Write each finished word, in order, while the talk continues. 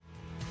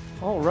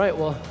All right,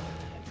 well,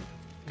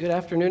 good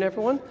afternoon,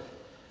 everyone.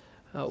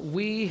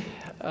 We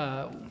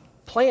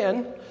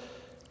plan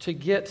to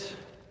get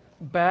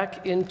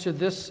back into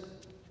this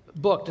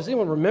book. Does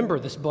anyone remember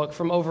this book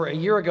from over a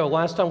year ago?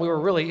 Last time we were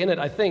really in it,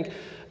 I think.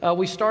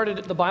 We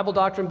started the Bible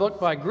Doctrine book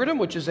by Grudem,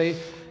 which is a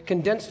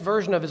condensed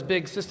version of his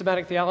big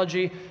systematic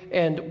theology,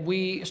 and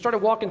we started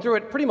walking through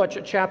it pretty much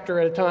a chapter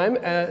at a time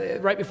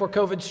right before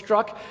COVID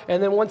struck,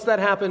 and then once that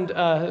happened,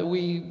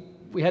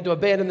 we had to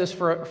abandon this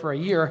for a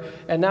year,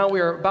 and now we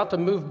are about to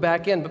move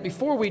back in. But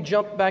before we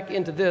jump back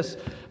into this,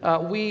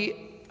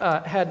 we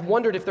had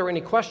wondered if there were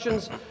any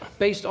questions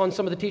based on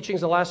some of the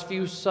teachings the last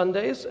few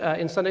Sundays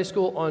in Sunday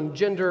school on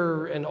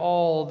gender and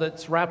all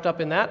that's wrapped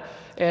up in that.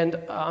 And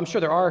I'm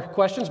sure there are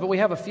questions, but we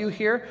have a few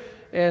here.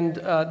 And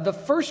the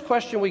first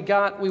question we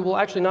got, we will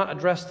actually not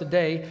address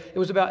today. It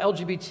was about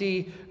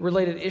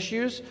LGBT-related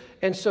issues.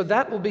 And so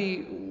that will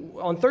be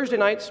on Thursday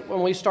nights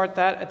when we start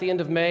that at the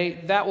end of May.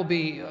 That will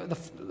be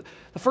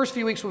the first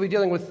few weeks we'll be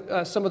dealing with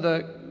some of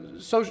the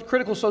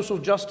critical social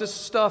justice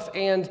stuff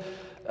and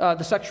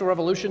the sexual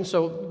revolution.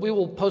 So we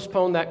will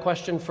postpone that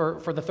question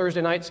for the Thursday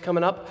nights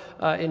coming up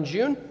in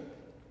June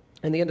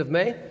and the end of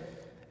May.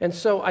 And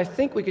so I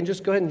think we can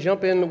just go ahead and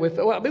jump in with,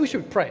 well, maybe we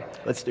should pray.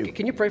 Let's do.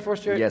 Can you pray for us,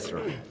 Jerry? Yes,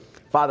 sir.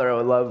 Father,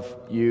 I love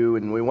you,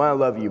 and we want to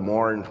love you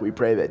more, and we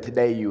pray that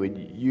today you would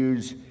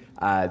use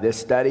this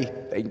study.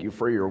 Thank you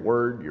for your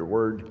word. Your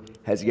word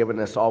has given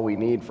us all we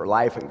need for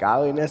life and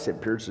godliness.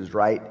 It pierces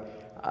right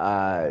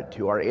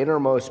to our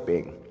innermost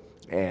being,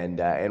 and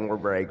we're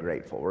very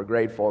grateful. We're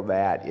grateful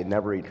that it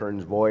never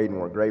returns void,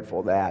 and we're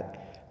grateful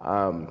that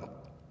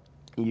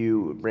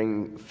you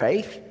bring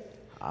faith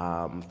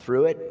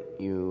through it.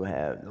 You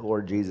have, the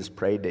Lord Jesus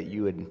prayed that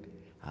you would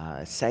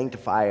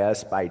sanctify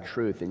us by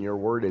truth, and your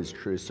word is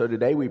truth. So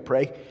today we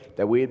pray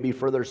that we would be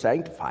further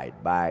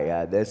sanctified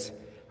by this,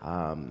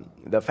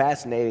 the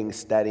fascinating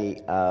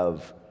study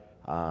of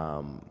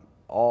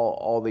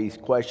all these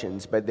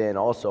questions, but then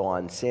also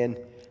on sin,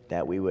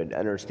 that we would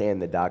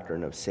understand the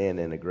doctrine of sin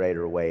in a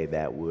greater way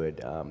that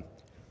would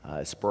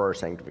spur our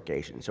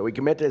sanctification. So we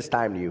commit this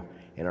time to you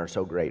and are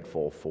so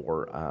grateful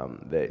for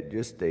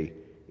the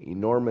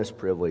enormous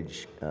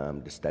privilege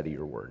to study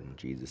your word. In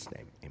Jesus'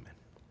 name, amen.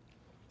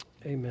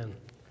 Amen.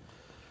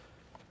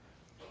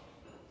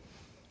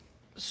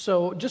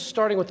 So just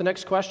starting with the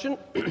next question,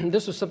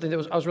 this was something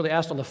that I was really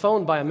asked on the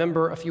phone by a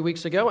member a few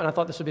weeks ago, and I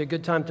thought this would be a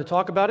good time to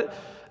talk about it.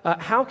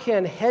 How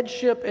can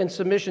headship and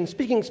submission,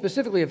 speaking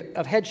specifically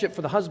of headship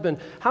for the husband,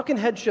 how can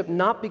headship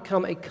not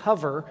become a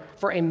cover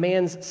for a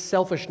man's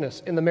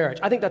selfishness in the marriage?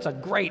 I think that's a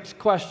great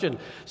question.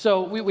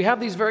 So we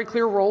have these very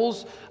clear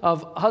roles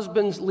of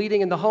husbands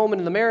leading in the home and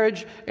in the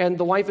marriage, and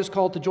the wife is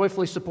called to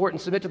joyfully support and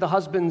submit to the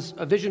husband's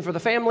vision for the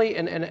family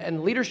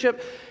and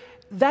leadership.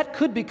 That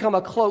could become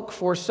a cloak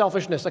for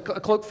selfishness, a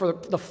cloak for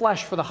the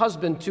flesh, for the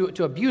husband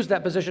to abuse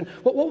that position.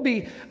 What would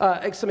be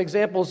some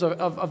examples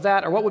of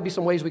that, or what would be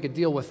some ways we could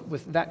deal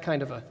with that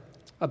kind of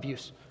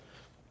abuse?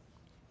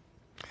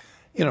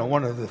 You know,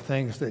 one of the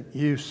things that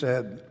you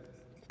said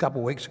a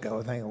couple weeks ago,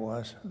 I think it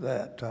was,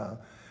 that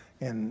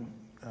in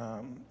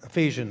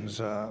Ephesians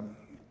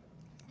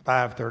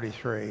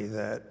 5:33,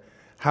 that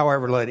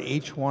however let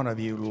each one of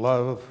you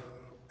love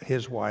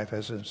his wife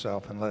as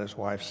himself, and let his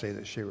wife see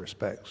that she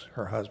respects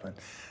her husband.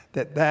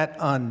 That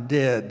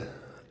undid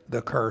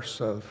the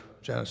curse of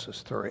Genesis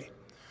 3.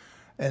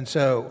 And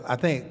so I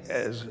think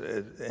as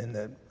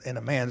in a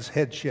man's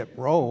headship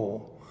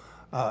role,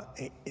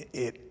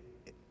 it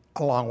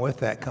along with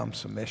that comes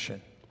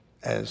submission,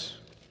 as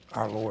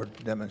our Lord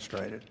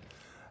demonstrated.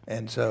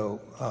 And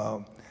so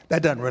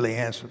that doesn't really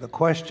answer the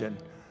question,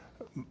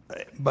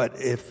 but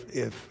if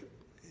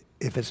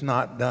it's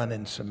not done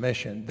in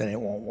submission, then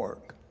it won't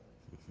work.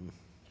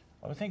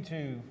 I would think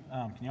too,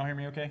 can y'all hear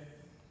me okay?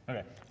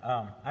 Okay.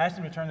 I asked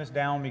him to turn this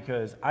down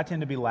because I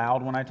tend to be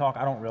loud when I talk.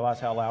 I don't realize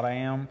how loud I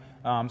am.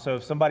 So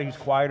if somebody who's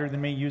quieter than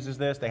me uses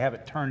this, they have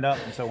it turned up.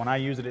 And so when I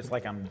use it, it's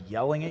like I'm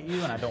yelling at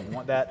you, and I don't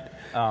want that.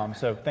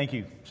 So thank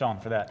you, Sean,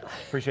 for that.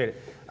 Appreciate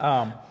it.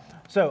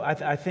 So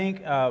I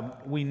think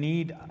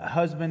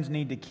husbands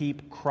need to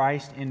keep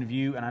Christ in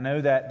view. And I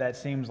know that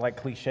seems like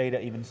cliche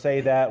to even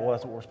say that. Well,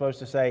 that's what we're supposed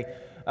to say.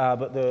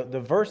 But the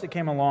verse that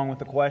came along with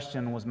the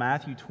question was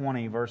Matthew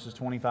 20, verses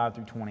 25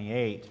 through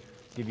 28. I'll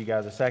give you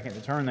guys a second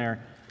to turn there.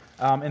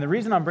 And the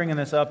reason I'm bringing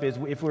this up is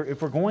if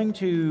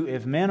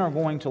men are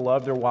going to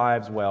love their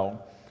wives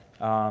well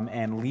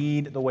and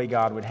lead the way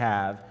God would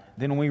have,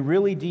 then we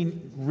really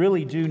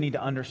do need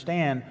to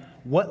understand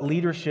what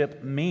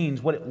leadership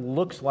means, what it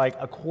looks like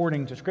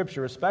according to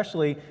Scripture,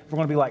 especially if we're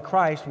going to be like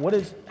Christ.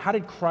 How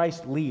did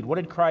Christ lead? What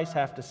did Christ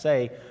have to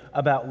say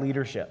about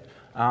leadership?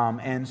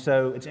 And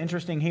so it's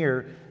interesting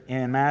here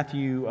in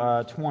Matthew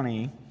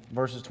 20,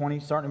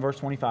 starting in verse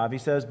 25, he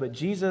says, "But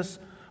Jesus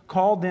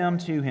called them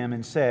to him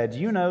and said, 'Do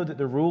you know that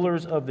the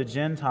rulers of the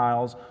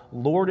Gentiles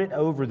lord it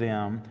over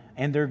them,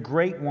 and their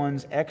great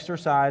ones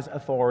exercise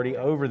authority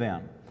over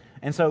them?'"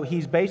 And so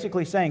he's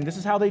basically saying this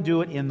is how they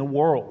do it in the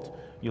world.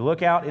 You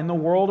look out in the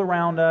world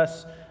around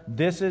us,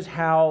 this is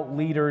how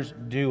leaders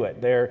do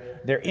it.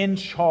 They're in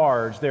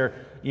charge.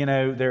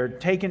 they're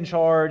taking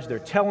charge. They're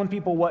telling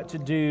people what to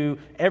do.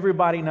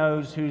 Everybody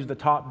knows who the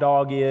top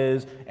dog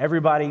is.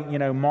 Everybody,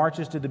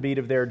 marches to the beat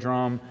of their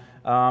drum.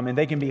 And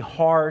they can be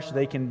harsh.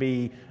 They can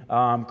be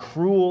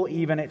cruel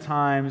even at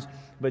times.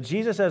 But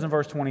Jesus says in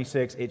verse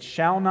 26, "It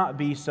shall not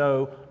be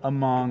so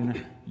among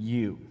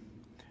you.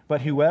 But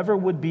whoever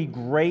would be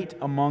great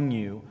among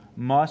you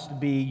must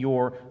be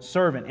your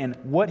servant." And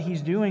what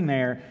he's doing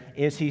there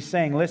is he's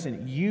saying,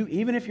 listen,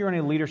 even if you're in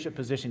a leadership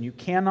position, you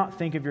cannot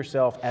think of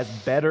yourself as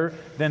better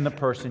than the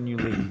person you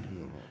lead.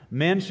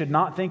 Men should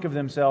not think of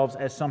themselves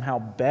as somehow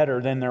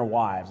better than their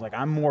wives. Like,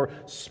 I'm more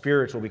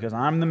spiritual because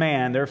I'm the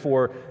man,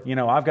 therefore,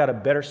 I've got a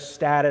better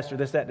status or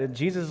this, that.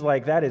 Jesus is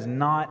like, that is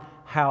not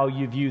how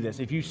you view this.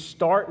 If you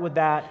start with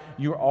that,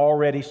 you're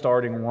already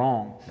starting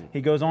wrong.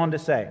 He goes on to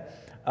say,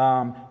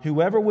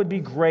 whoever would be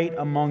great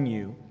among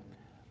you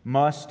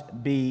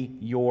must be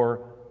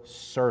your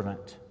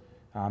servant.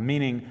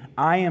 Meaning,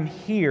 I am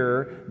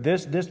here,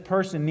 this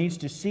person needs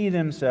to see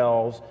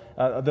themselves,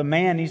 the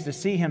man needs to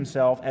see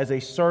himself as a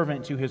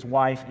servant to his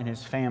wife and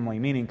his family.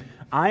 Meaning,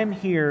 I am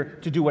here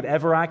to do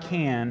whatever I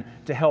can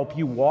to help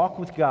you walk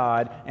with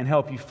God and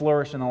help you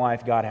flourish in the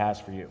life God has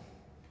for you.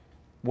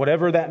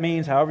 Whatever that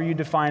means, however you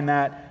define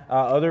that,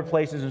 other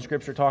places in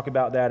Scripture talk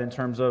about that in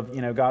terms of,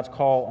 God's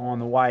call on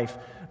the wife.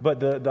 But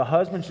the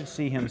husband should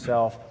see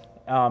himself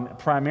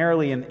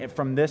primarily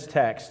from this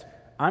text,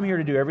 I'm here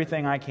to do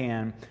everything I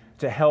can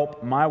to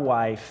help my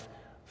wife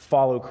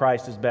follow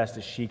Christ as best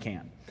as she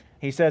can.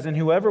 He says, "And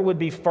whoever would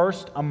be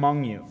first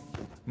among you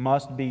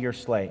must be your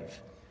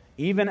slave,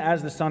 even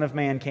as the Son of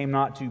Man came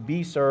not to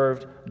be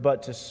served,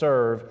 but to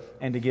serve,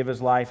 and to give his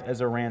life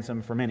as a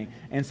ransom for many."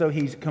 And so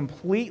he's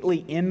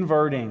completely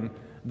inverting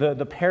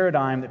the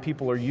paradigm that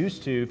people are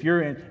used to. If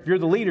you're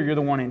the leader, you're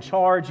the one in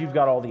charge, you've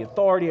got all the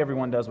authority,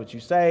 everyone does what you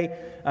say.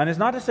 And it's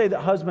not to say that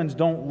husbands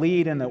don't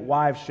lead and that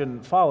wives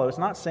shouldn't follow. It's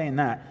not saying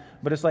that.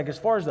 But it's like, as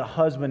far as the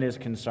husband is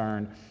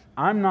concerned,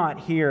 I'm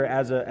not here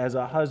as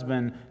a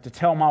husband to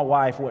tell my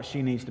wife what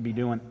she needs to be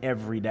doing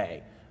every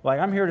day. Like,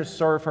 I'm here to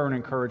serve her and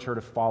encourage her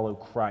to follow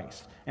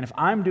Christ. And if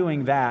I'm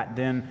doing that,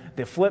 then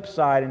the flip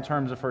side in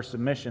terms of her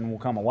submission will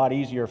come a lot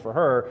easier for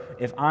her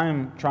if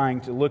I'm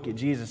trying to look at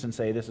Jesus and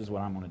say, this is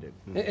what I'm going to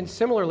do. And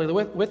similarly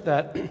with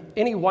that,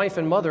 any wife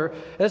and mother,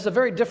 and it's a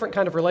very different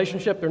kind of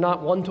relationship. They're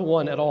not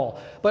one-to-one at all.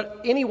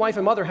 But any wife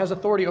and mother has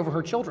authority over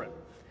her children.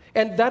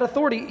 And that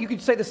authority, you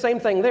could say the same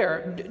thing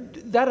there.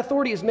 That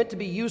authority is meant to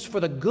be used for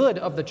the good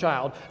of the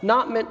child,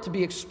 not meant to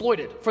be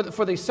exploited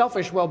for the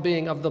selfish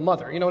well-being of the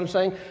mother. You know what I'm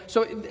saying?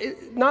 So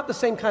not the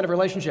same kind of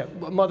relationship,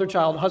 mother,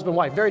 child, husband,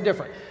 wife, very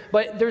different.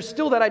 But there's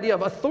still that idea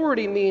of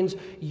authority means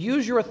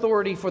use your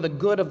authority for the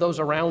good of those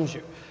around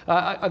you.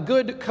 A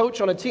good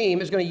coach on a team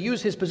is going to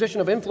use his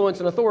position of influence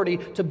and authority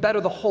to better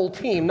the whole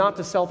team, not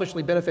to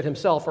selfishly benefit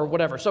himself or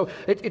whatever. So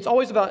it's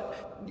always about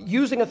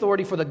using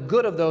authority for the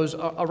good of those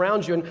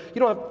around you. And you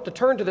don't have to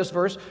turn to this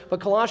verse, but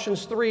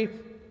Colossians 3,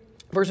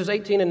 verses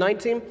 18 and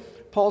 19,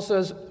 Paul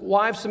says,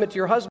 "Wives, submit to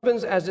your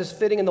husbands as is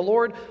fitting in the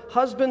Lord.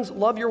 Husbands,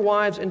 love your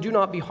wives and do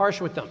not be harsh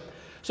with them."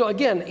 So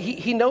again,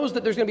 he knows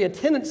that there's going to be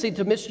a tendency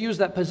to misuse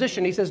that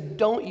position. He says,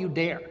 don't you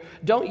dare.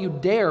 Don't you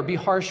dare be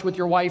harsh with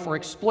your wife or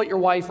exploit your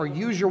wife or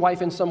use your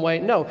wife in some way.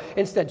 No,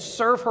 instead,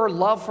 serve her,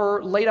 love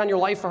her, lay down your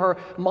life for her,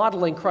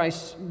 modeling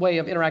Christ's way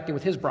of interacting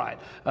with his bride,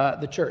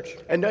 the church.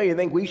 And don't you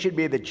think men should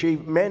be the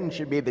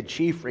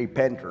chief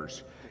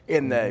repenters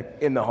in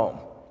the home?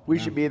 We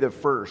should be the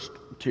first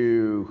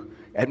to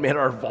admit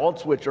our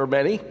faults, which are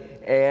many,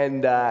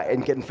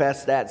 and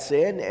confess that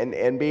sin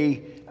and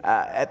be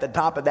at the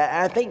top of that.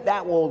 And I think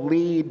that will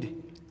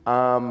lead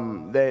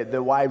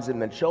the wives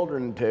and the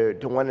children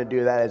to want to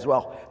do that as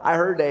well. I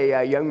heard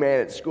a young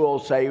man at school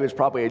say, he was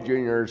probably a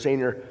junior or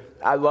senior,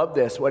 I love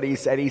this, what he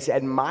said. He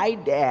said, "My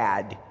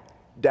dad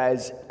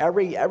does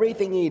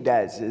everything he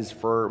does is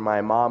for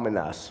my mom and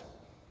us.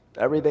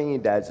 Everything he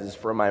does is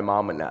for my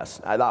mom and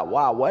us." I thought,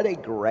 wow, what a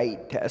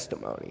great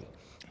testimony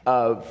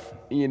of,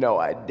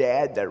 a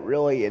dad that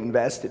really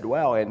invested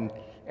well.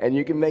 And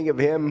you can think of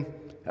him,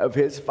 of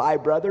his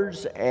 5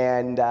 brothers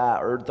and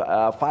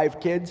 5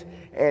 kids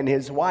and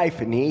his wife,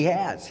 and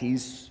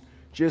he's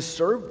just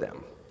served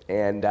them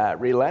and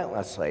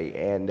relentlessly.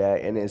 And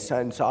his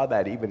son saw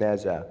that even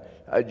as a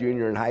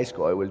junior in high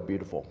school. It was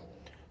beautiful.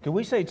 Could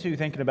we say, too,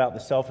 thinking about the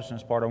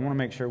selfishness part, I want to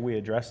make sure we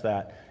address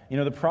that.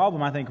 The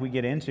problem I think we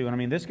get into,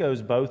 and this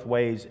goes both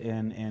ways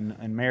in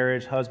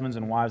marriage, husbands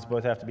and wives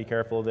both have to be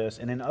careful of this,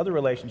 and in other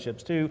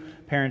relationships too,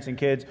 parents and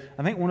kids.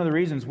 I think one of the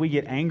reasons we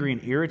get angry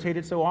and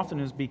irritated so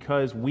often is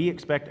because we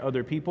expect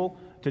other people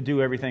to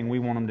do everything we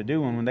want them to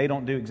do, and when they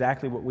don't do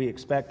exactly what we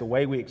expect, the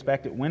way we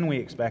expect it, when we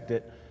expect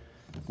it,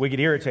 we get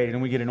irritated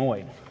and we get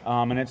annoyed.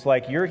 And it's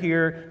like, you're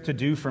here to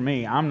do for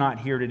me. I'm not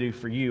here to do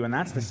for you. And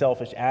that's the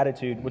selfish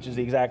attitude, which is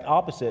the exact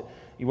opposite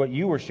of what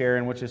you were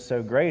sharing, which is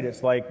so great.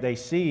 It's like they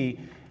see,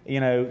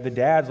 the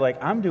dad's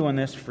like, I'm doing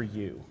this for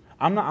you.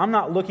 I'm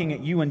not looking at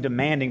you and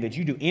demanding that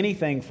you do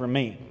anything for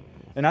me.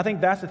 And I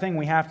think that's the thing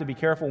we have to be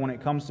careful when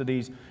it comes to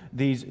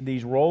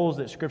these roles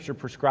that Scripture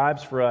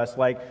prescribes for us.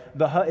 Like,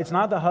 it's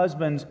not the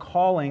husband's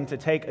calling to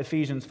take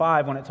Ephesians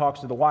 5 when it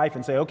talks to the wife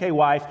and say, okay,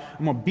 wife,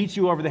 I'm going to beat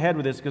you over the head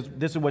with this because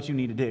this is what you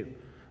need to do.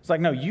 It's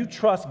like, no, you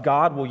trust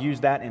God will use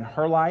that in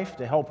her life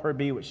to help her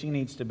be what she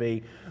needs to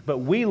be. But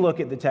we look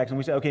at the text and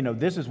we say, okay, no,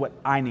 this is what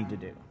I need to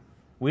do.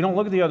 We don't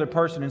look at the other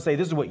person and say,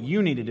 this is what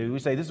you need to do. We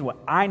say, this is what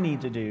I need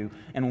to do.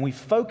 And when we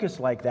focus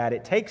like that,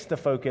 it takes the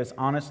focus,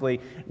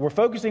 honestly. We're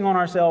focusing on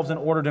ourselves in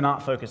order to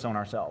not focus on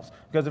ourselves.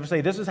 Because if we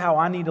say, this is how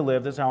I need to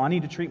live, this is how I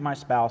need to treat my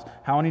spouse,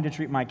 how I need to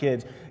treat my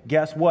kids,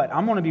 guess what?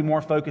 I'm going to be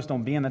more focused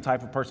on being the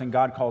type of person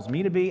God calls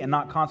me to be and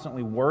not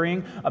constantly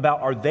worrying about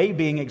are they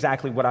being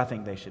exactly what I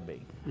think they should be.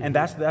 Mm-hmm. And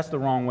that's the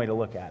wrong way to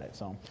look at it.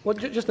 So, well,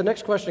 just the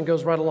next question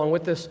goes right along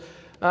with this.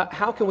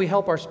 How can we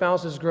help our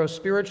spouses grow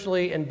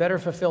spiritually and better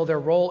fulfill their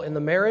role in the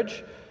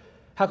marriage?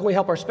 How can we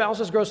help our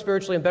spouses grow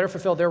spiritually and better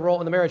fulfill their role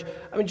in the marriage?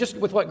 I mean, just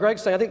with what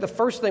Greg's saying, I think the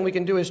first thing we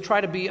can do is try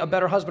to be a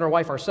better husband or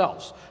wife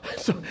ourselves.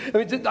 So,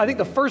 I think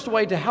the first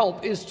way to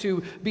help is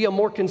to be a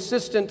more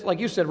consistent, like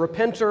you said,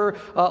 repenter,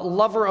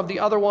 lover of the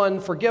other one,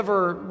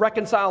 forgiver,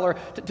 reconciler,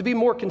 to be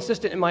more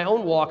consistent in my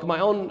own walk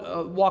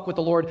with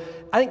the Lord.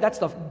 I think that's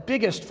the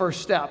biggest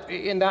first step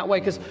in that way,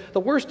 because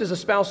the worst is a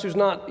spouse who's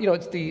not,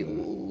 it's the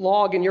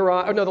log in your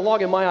eye, or no, the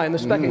log in my eye and the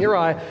speck in your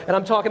eye, and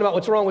I'm talking about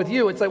what's wrong with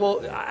you. It's like,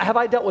 well, have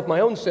I dealt with my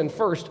own sin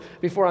first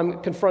before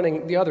I'm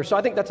confronting the other? So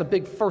I think that's a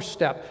big first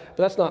step,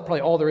 but that's not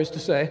probably all there is to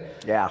say.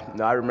 Yeah,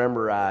 no, I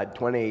remember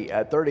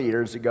 30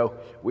 years ago,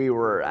 we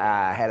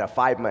had a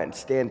 5-month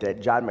stint at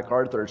John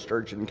MacArthur's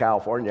church in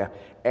California,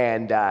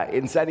 and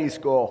in Sunday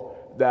school,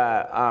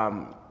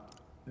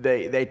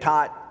 they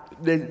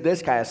taught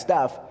this kind of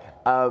stuff.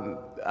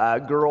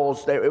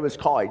 Girls, it was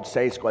college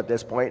Sunday school at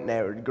this point, and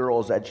they were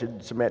girls that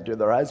should submit to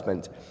their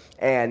husbands,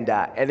 and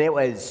it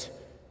was,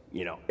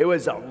 it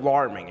was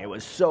alarming. It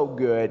was so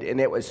good,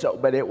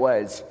 but it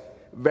was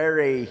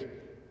very,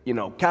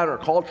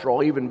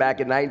 countercultural even back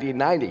in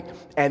 1990.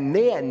 And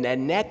then the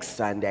next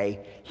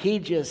Sunday, he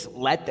just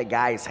let the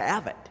guys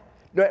have it.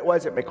 No, it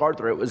wasn't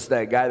MacArthur. It was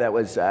the guy that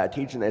was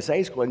teaching the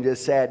Sunday school, and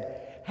just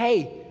said,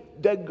 hey,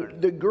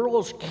 the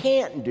girls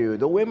can't do,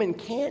 the women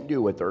can't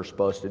do what they're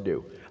supposed to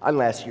do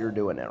unless you're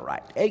doing it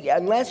right.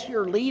 Unless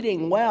you're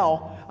leading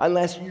well,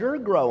 unless you're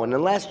growing,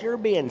 unless you're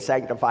being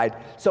sanctified.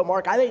 So,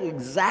 Mark, I think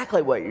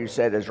exactly what you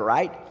said is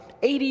right.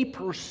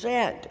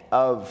 80%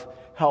 of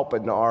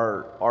helping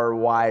our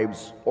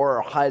wives or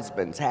our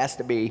husbands has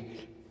to be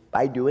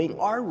by doing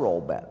our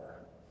role better.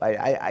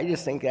 I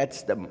just think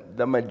that's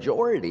the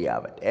majority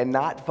of it, and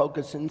not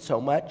focusing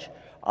so much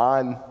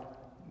on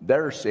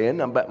their sin,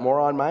 but more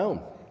on my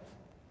own.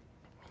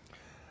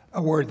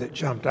 A word that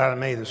jumped out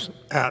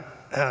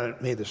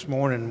at me this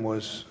morning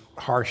was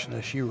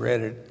harshness. You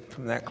read it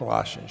from that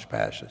Colossians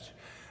passage.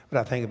 But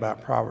I think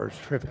about Proverbs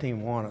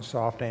 15:1, a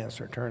soft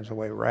answer turns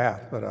away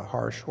wrath, but a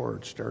harsh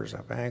word stirs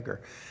up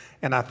anger.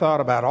 And I thought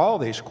about all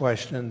these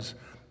questions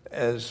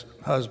as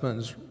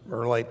husbands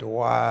relate to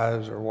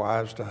wives, or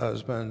wives to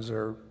husbands,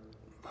 or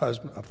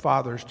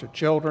fathers to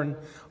children.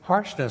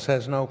 Harshness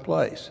has no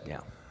place.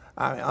 Yeah.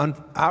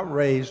 I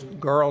raised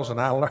girls,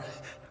 and I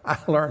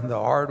learned the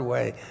hard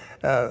way.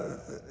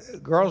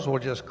 Girls will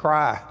just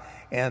cry,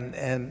 and I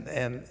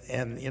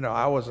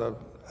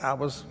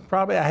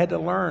had to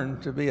learn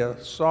to be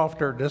a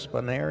softer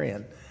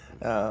disciplinarian,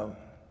 but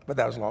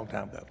that was a long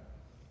time ago.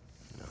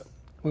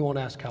 We won't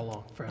ask how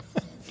long, Fred.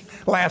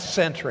 Last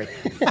century.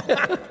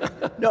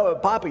 No,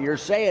 but Papa, you're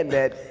saying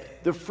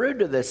that the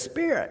fruit of the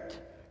Spirit,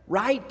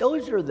 right?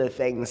 Those are the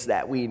things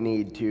that we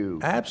need to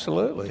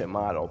absolutely to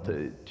model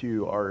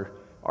to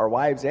our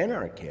wives and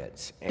our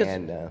kids.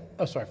 And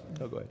sorry.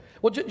 No, go ahead.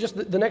 Well,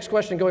 just the next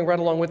question, going right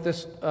along with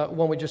this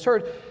one we just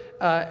heard.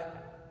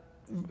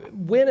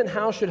 When and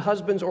how should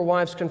husbands or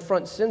wives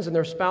confront sins in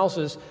their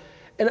spouses?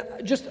 And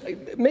just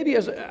maybe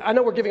I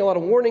know we're giving a lot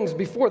of warnings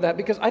before that,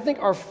 because I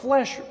think our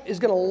flesh is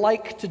going to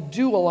like to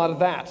do a lot of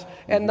that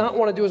and not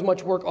want to do as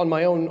much work on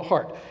my own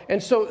heart.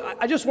 And so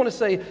I just want to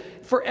say,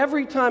 for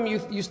every time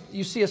you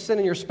see a sin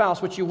in your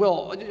spouse, which you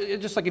will,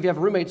 just like if you have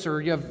roommates or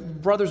you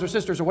have brothers or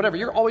sisters or whatever,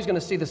 you're always going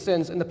to see the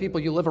sins in the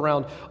people you live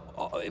around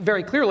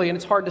very clearly, and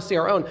it's hard to see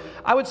our own.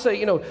 I would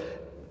say,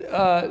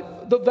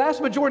 the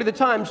vast majority of the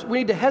times we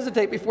need to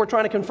hesitate before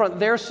trying to confront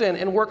their sin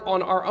and work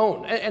on our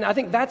own. And I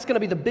think that's going to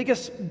be the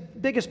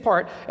biggest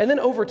part. And then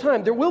over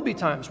time, there will be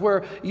times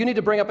where you need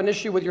to bring up an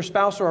issue with your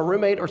spouse or a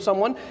roommate or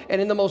someone,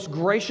 and in the most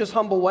gracious,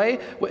 humble way,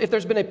 if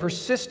there's been a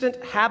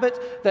persistent habit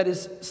that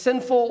is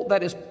sinful,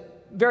 that is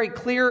very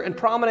clear and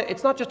prominent.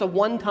 It's not just a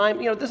one-time,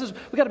 we got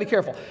to be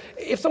careful.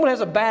 If someone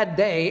has a bad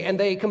day and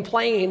they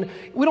complain,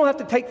 we don't have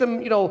to take them,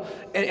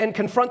 and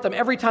confront them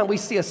every time we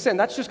see a sin.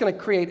 That's just going to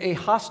create a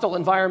hostile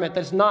environment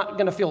that's not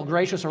going to feel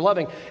gracious or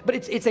loving. But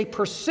it's a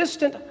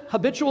persistent,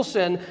 habitual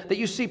sin that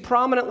you see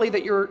prominently,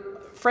 that you're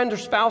friend or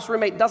spouse,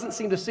 roommate doesn't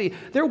seem to see.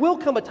 There will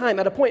come a time,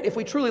 at a point, if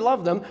we truly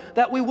love them,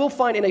 that we will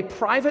find in a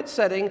private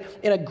setting,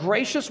 in a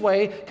gracious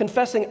way,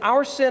 confessing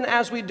our sin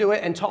as we do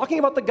it and talking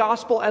about the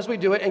gospel as we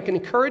do it and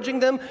encouraging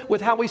them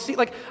with how we see.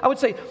 Like, I would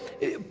say,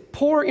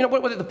 pour,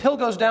 whether the pill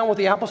goes down with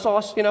the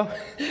applesauce,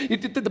 you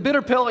did the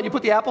bitter pill and you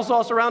put the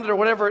applesauce around it or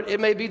whatever it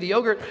may be, the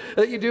yogurt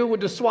that you do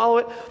to swallow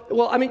it.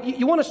 Well, I mean,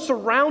 you want to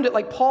surround it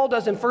like Paul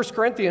does in 1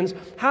 Corinthians.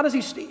 How does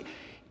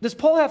does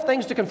Paul have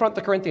things to confront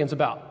the Corinthians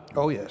about?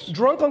 Oh, yes.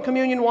 Drunk on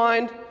communion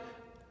wine.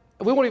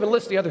 We won't even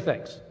list the other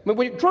things. I mean,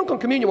 when you're drunk on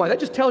communion wine, that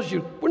just tells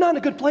you we're not in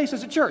a good place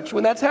as a church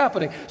when that's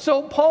happening.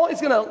 So Paul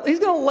is he's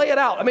gonna lay it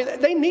out. I mean,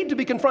 they need to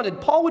be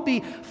confronted. Paul would be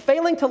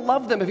failing to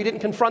love them if he didn't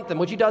confront them,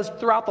 which he does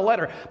throughout the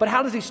letter. But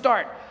how does he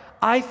start?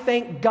 I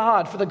thank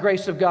God for the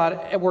grace of God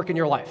at work in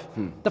your life.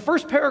 The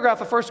first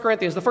paragraph of 1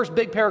 Corinthians, the first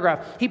big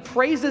paragraph, he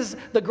praises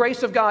the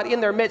grace of God in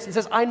their midst and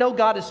says, I know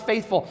God is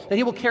faithful, that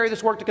he will carry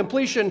this work to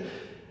completion.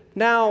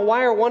 Now,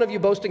 why are one of you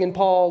boasting in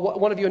Paul,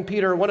 one of you in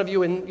Peter, one of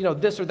you in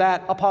this or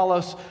that,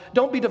 Apollos?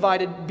 Don't be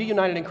divided, be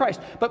united in Christ.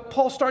 But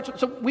Paul starts,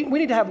 so we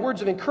need to have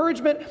words of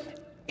encouragement.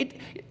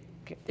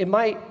 In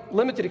my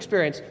limited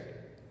experience,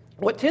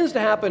 what tends to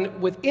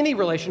happen with any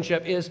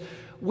relationship is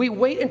we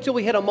wait until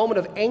we hit a moment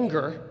of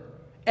anger,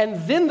 and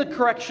then the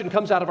correction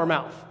comes out of our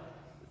mouth.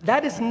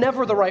 That is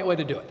never the right way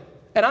to do it.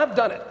 And I've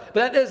done it,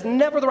 but that is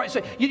never the right.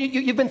 So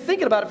you've been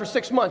thinking about it for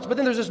 6 months, but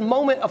then there's this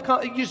moment of,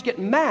 you just get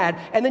mad,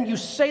 and then you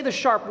say the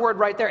sharp word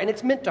right there, and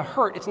it's meant to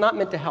hurt. It's not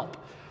meant to help.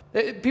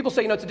 People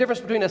say, it's a difference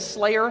between a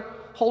slayer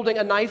holding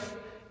a knife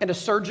and a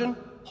surgeon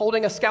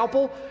holding a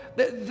scalpel.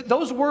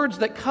 Those words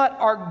that cut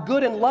are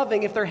good and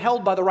loving if they're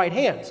held by the right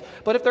hands.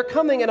 But if they're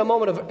coming in a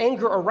moment of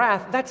anger or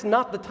wrath, that's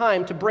not the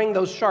time to bring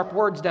those sharp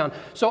words down.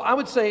 So I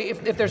would say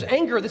if there's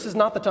anger, this is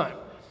not the time.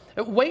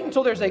 Wait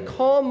until there's a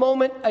calm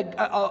moment,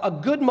 a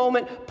good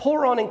moment,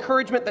 pour on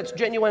encouragement that's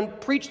genuine,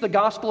 preach the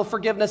gospel of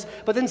forgiveness,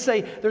 but then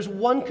say, there's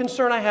one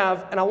concern I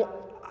have, and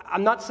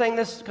I'm not saying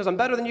this because I'm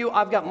better than you,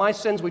 I've got my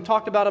sins, we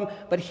talked about them,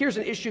 but here's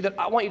an issue that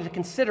I want you to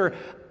consider.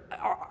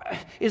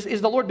 Is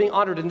the Lord being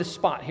honored in this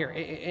spot here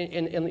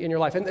in your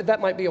life? And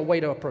that might be a way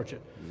to approach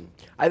it.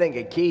 I think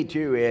a key,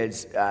 too,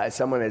 is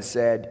someone has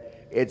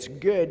said, it's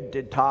good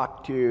to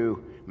talk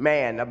to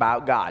man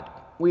about God.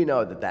 We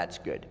know that that's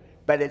good,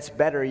 but it's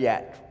better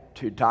yet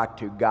to talk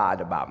to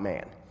God about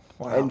man.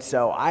 Wow. And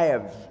so I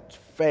have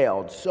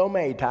failed so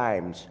many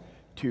times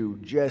to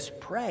just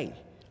pray,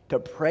 to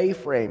pray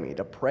for Amy,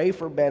 to pray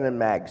for Ben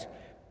and Megs.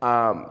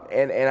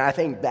 And I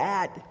think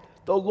that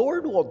the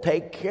Lord will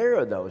take care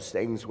of those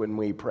things when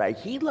we pray.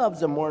 He loves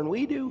them more than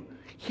we do.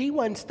 He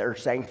wants their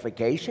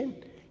sanctification.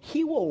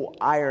 He will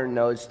iron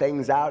those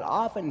things out,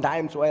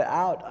 oftentimes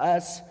without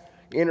us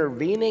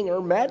intervening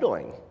or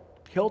meddling.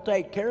 He'll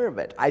take care of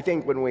it, I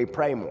think, when we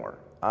pray more.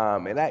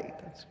 And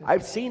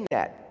I've seen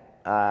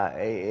that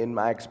in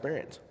my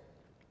experience.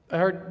 I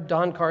heard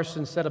Don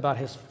Carson said about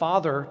his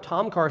father,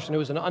 Tom Carson, who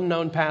was an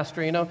unknown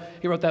pastor.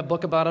 He wrote that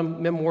book about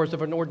him, Memoirs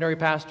of an Ordinary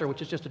Pastor,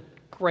 which is just a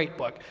great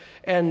book.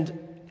 And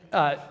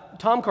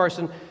Tom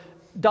Carson,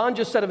 Don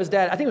just said of his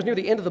dad, I think it was near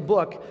the end of the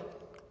book,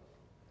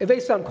 it may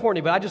sound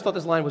corny, but I just thought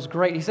this line was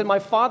great. He said, my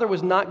father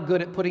was not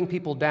good at putting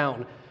people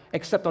down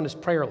except on his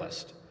prayer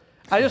list.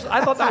 I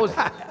thought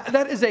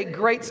that is a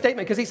great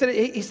statement, because he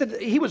said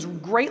he was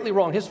greatly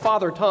wronged. His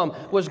father, Tom,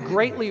 was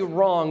greatly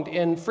wronged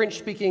in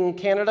French-speaking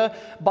Canada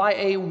by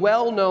a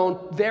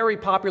well-known, very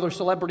popular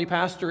celebrity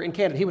pastor in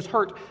Canada. He was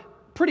hurt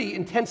pretty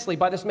intensely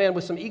by this man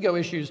with some ego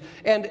issues.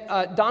 And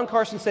Don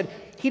Carson said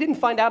he didn't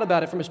find out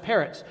about it from his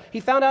parents.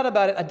 He found out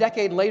about it a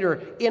decade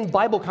later in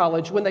Bible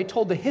college when they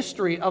told the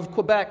history of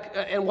Quebec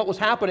and what was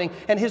happening.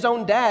 And his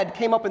own dad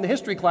came up in the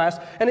history class.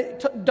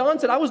 And Don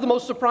said, I was the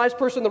most surprised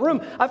person in the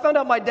room. I found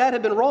out my dad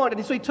had been wronged.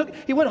 And so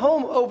he went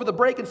home over the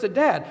break and said,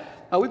 Dad,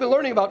 we've been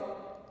learning about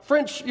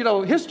French,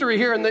 history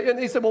here. And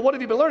he said, well, what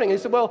have you been learning? And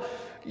he said, well,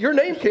 your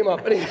name came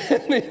up.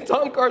 And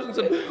Tom Carson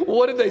said, well,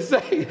 what did they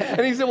say?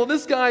 And he said, well,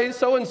 this guy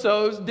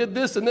so-and-so did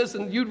this and this,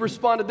 and you'd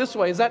responded this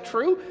way. Is that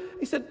true?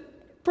 He said,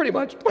 pretty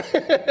much.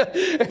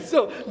 And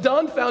so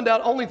Don found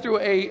out only through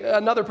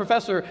another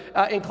professor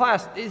in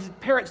class. His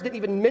parents didn't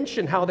even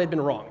mention how they'd been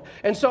wrong.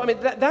 And so,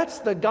 that's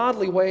the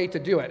godly way to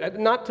do it.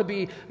 Not to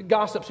be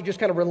gossips who just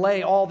kind of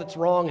relay all that's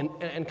wrong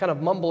and kind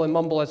of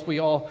mumble as we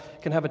all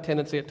can have a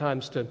tendency at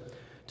times to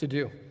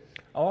do.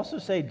 I'll also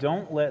say,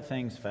 don't let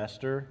things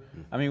fester.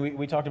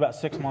 We talked about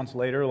 6 months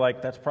later,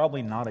 that's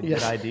probably not a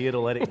good idea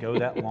to let it go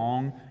that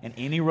long in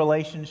any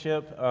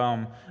relationship.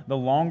 The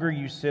longer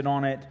you sit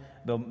on it,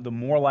 the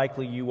more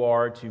likely you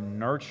are to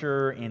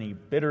nurture any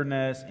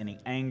bitterness, any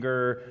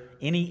anger,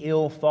 any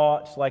ill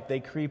thoughts, they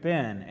creep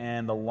in.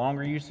 And the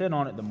longer you sit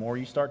on it, the more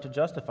you start to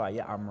justify,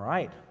 yeah, I'm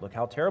right. Look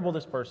how terrible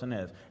this person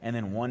is. And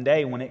then one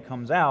day when it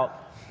comes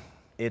out,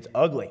 it's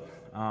ugly.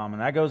 And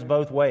that goes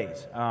both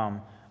ways.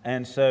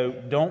 And so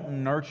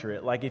don't nurture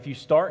it. If you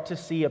start to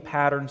see a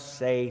pattern,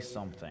 say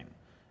something.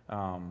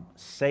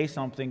 Say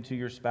something to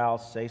your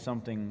spouse, say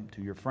something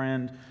to your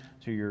friend,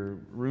 to your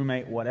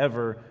roommate,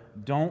 whatever.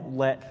 don't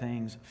let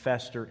things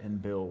fester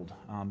and build,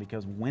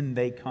 because when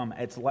they come,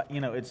 it's like,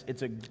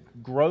 it's a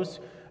gross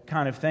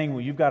kind of thing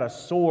where you've got a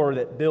sore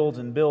that builds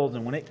and builds,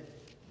 and when it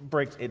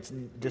breaks, it's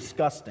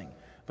disgusting.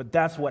 But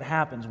that's what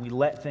happens. We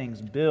let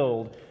things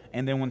build,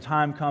 and then when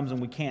time comes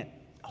and we can't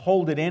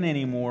hold it in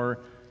anymore,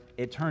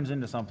 it turns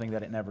into something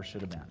that it never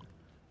should have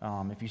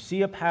been. If you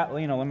see a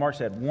pattern, like Mark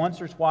said,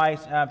 once or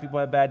twice, people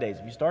have bad days.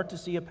 If you start to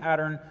see a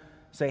pattern,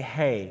 say,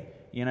 hey,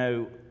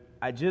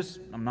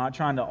 I'm not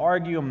trying to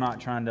argue. I'm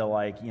not trying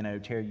to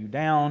tear you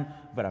down,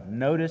 but I've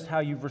noticed how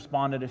you've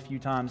responded a few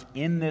times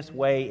in this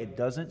way. It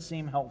doesn't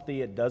seem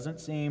healthy. It doesn't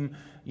seem,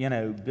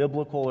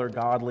 biblical or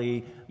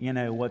godly,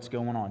 what's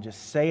going on.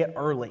 Just say it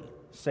early.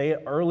 Say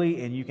it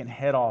early, and you can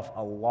head off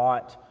a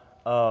lot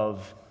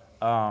of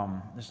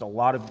just a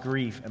lot of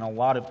grief and a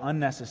lot of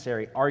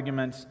unnecessary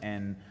arguments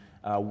and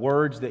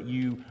words that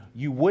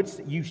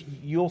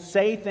you'll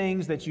say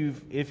things that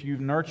if you've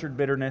nurtured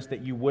bitterness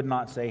that you would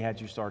not say had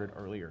you started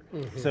earlier.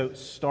 Mm-hmm. So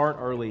start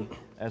early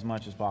as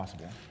much as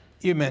possible.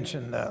 You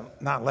mentioned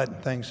not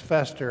letting things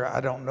fester.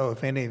 I don't know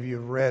if any of you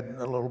have read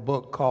a little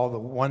book called The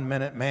 1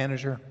 Minute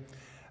Manager.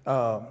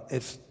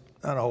 It's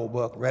an old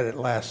book, read it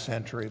last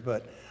century,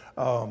 but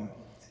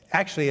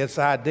actually it's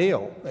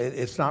ideal.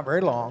 It's not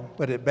very long,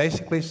 but it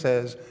basically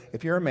says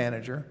if you're a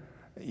manager,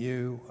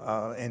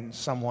 and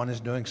someone is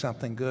doing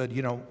something good,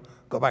 you don't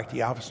go back to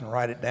the office and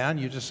write it down.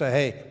 You just say,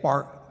 hey,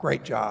 Mark,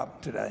 great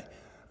job today.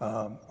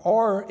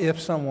 Or if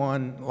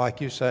someone, like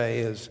you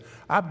say,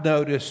 I've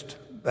noticed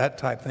that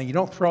type thing, you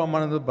don't throw them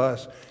under the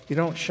bus, you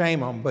don't shame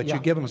them, but you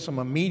give them some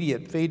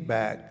immediate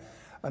feedback,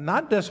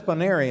 not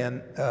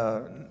disciplinarian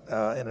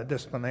in a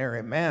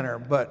disciplinary manner,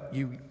 but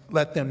you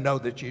let them know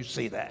that you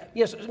see that.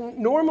 Yes,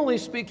 normally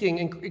speaking,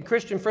 in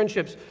Christian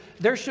friendships,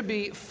 there should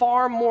be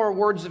far more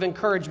words of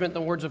encouragement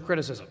than words of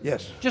criticism.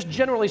 Yes. Just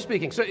generally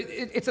speaking. So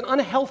it's an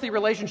unhealthy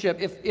relationship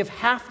if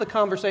half the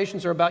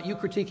conversations are about you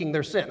critiquing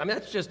their sin. I mean,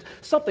 that's just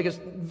something that's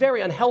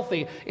very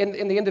unhealthy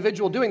in the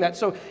individual doing that.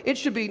 So it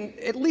should be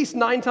at least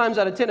 9 times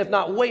out of 10, if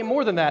not way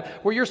more than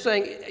that, where you're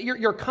saying,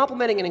 you're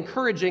complimenting and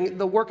encouraging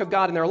the work of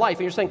God in their life.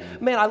 And you're saying,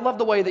 man, I love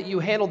the way that you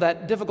handled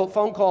that difficult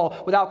phone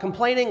call without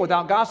complaining,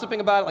 without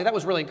gossiping about it. Like, that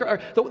was really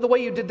the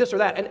way you did this or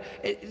that.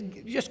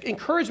 And just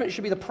encouragement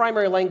should be the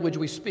primary language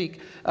we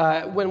speak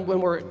when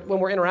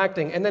we're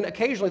interacting. And then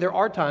occasionally there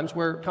are times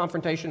where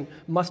confrontation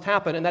must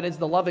happen, and that is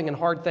the loving and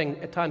hard thing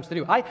at times to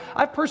do.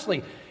 I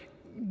personally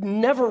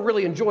never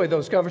really enjoy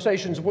those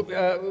conversations,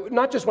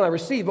 not just when I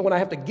receive, but when I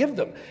have to give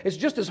them. It's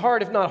just as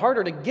hard, if not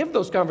harder, to give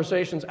those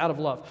conversations out of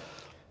love.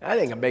 I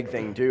think a big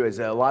thing, too, is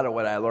a lot of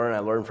what I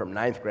learned from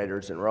 9th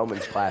graders in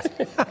Romans class.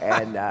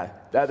 And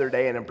the other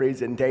day in a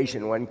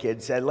presentation, one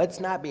kid said, let's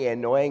not be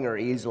annoying or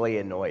easily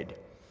annoyed.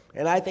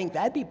 And I think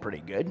that'd be pretty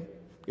good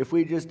if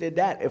we just did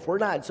that. If we're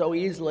not so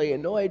easily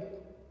annoyed,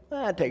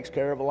 that takes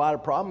care of a lot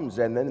of problems.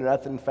 And then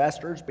nothing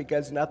festers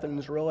because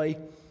nothing's really,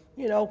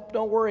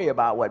 don't worry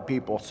about what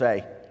people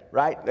say,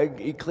 right?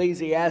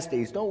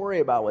 Ecclesiastes, don't worry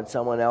about what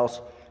someone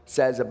else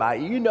says about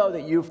you. You know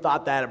that you've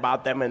thought that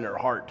about them in their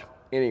heart.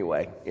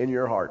 Anyway, in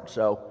your heart.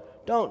 So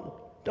don't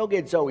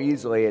get so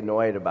easily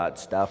annoyed about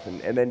stuff,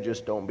 and then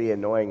just don't be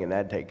annoying, and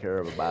that'd take care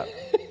of about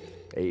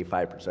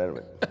 85% of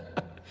it.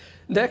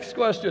 Next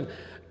question.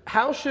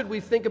 How should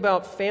we think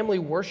about family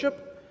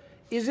worship?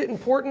 Is it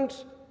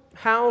important?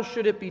 How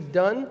should it be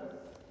done?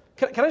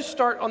 Can I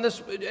start on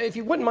this? If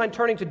you wouldn't mind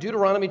turning to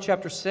Deuteronomy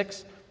chapter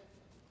 6.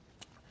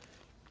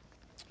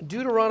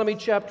 Deuteronomy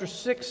chapter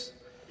 6.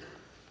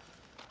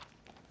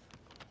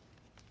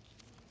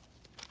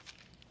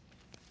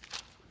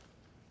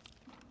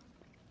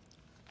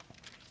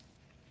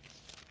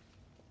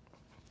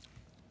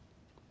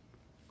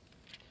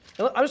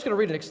 I'm just going to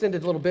read an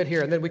extended little bit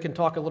here, and then we can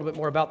talk a little bit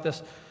more about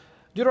this.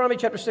 Deuteronomy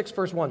chapter 6,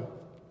 verse 1.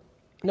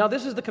 Now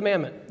this is the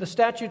commandment, the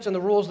statutes and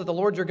the rules that the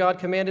Lord your God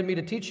commanded me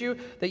to teach you,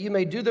 that you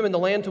may do them in the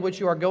land to which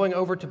you are going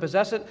over to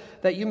possess it,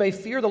 that you may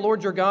fear the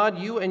Lord your God,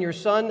 you and your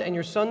son and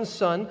your son's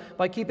son,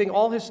 by keeping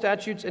all his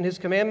statutes and his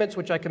commandments,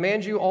 which I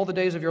command you all the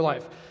days of your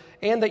life,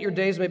 and that your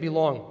days may be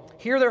long.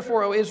 Hear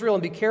therefore, O Israel,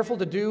 and be careful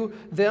to do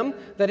them,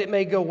 that it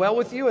may go well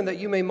with you, and that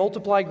you may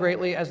multiply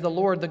greatly, as the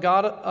Lord, the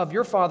God of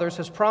your fathers,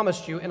 has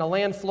promised you, in a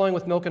land flowing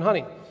with milk and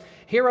honey.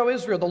 Hear, O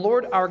Israel, the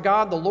Lord our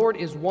God, the Lord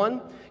is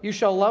one. You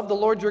shall love the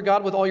Lord your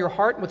God with all your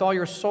heart, with all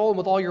your soul, and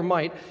with all your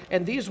might.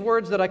 And these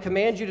words that I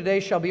command you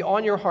today shall be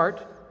on your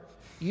heart.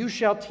 You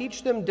shall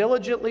teach them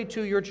diligently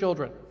to your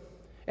children.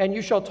 And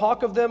you shall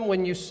talk of them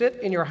when you sit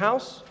in your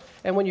house,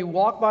 and when you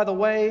walk by the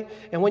way,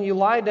 and when you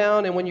lie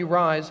down, and when you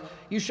rise.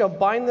 You shall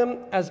bind them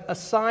as a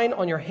sign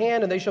on your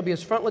hand, and they shall be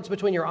as frontlets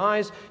between your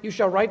eyes. You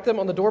shall write them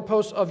on the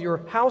doorposts of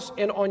your house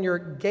and on your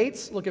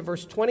gates. Look at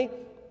verse 20.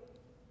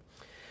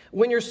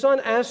 When your son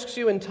asks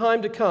you in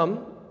time to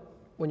come,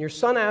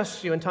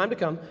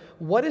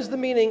 what is the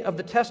meaning of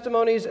the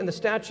testimonies and the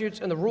statutes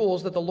and the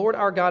rules that the Lord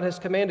our God has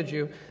commanded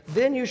you,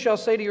 then you shall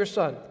say to your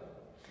son,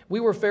 we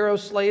were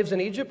Pharaoh's slaves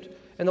in Egypt,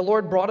 and the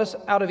Lord brought us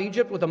out of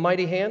Egypt with a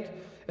mighty hand.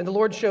 And the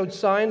Lord showed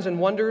signs and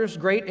wonders,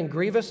 great and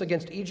grievous,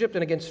 against Egypt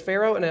and against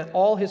Pharaoh and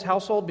all his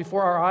household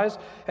before our eyes.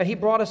 And he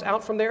brought us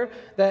out from there,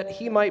 that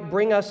he might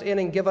bring us in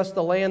and give us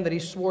the land that he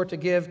swore to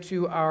give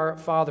to our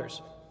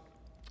fathers.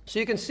 So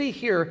you can see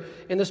here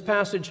in this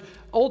passage,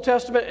 Old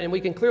Testament, and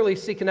we can clearly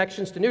see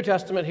connections to New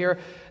Testament here,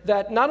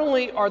 that not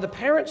only are the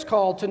parents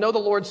called to know the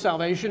Lord's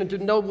salvation and to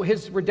know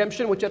his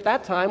redemption, which at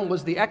that time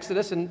was the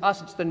Exodus, and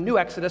us it's the new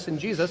Exodus in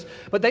Jesus,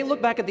 but they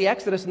look back at the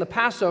Exodus and the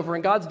Passover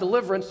and God's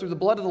deliverance through the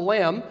blood of the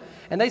Lamb,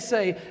 and they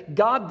say,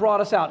 God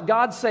brought us out,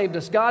 God saved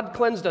us, God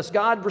cleansed us,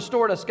 God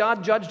restored us,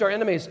 God judged our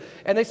enemies.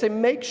 And they say,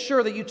 make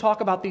sure that you talk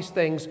about these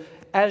things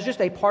as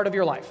just a part of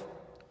your life.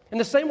 In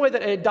the same way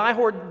that a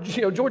diehard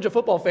Georgia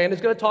football fan is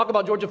going to talk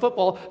about Georgia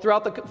football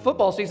throughout the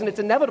football season,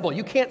 it's inevitable.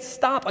 You can't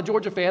stop a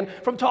Georgia fan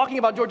from talking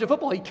about Georgia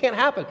football. It can't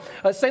happen.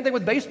 Same thing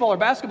with baseball or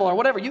basketball or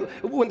whatever.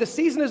 When the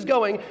season is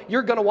going,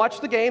 you're going to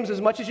watch the games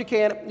as much as you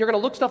can. You're going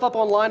to look stuff up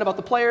online about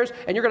the players,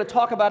 and you're going to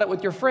talk about it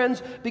with your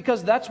friends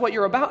because that's what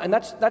you're about, and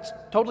that's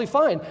totally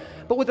fine.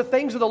 But with the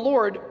things of the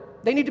Lord,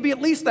 they need to be at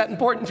least that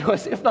important to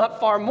us, if not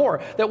far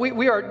more, that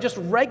we are just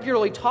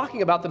regularly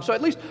talking about them. So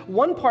at least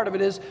one part of it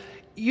is,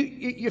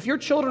 if your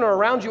children are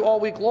around you all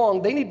week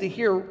long, they need to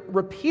hear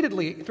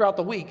repeatedly throughout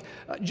the week.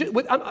 We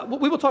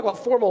will talk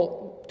about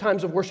formal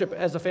times of worship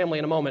as a family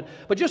in a moment,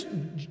 but just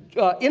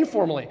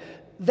informally,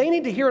 they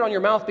need to hear it on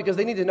your mouth because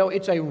they need to know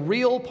it's a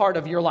real part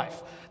of your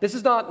life. This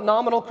is not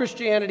nominal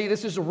Christianity.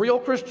 This is real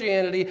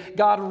Christianity.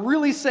 God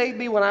really saved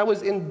me when I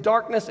was in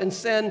darkness and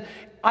sin.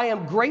 I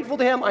am grateful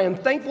to him. I am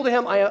thankful to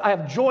him. I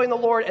have joy in the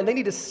Lord, and they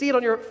need to see it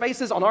on your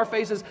faces, on our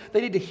faces. They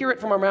need to hear it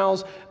from our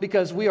mouths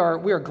because we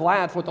are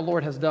glad for what the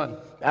Lord has done.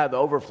 The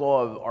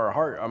overflow of our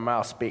heart, our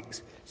mouth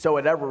speaks. So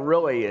whatever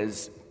really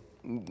is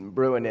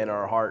brewing in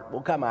our heart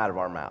will come out of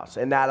our mouths,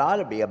 and that ought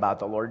to be about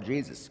the Lord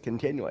Jesus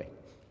continually.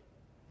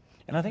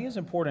 And I think it's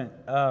important,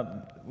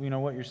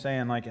 what you're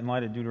saying, like in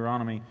light of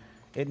Deuteronomy,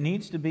 it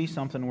needs to be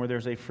something where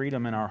there's a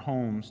freedom in our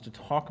homes to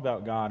talk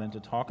about God and to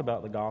talk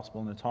about the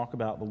gospel and to talk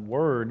about the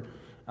Word,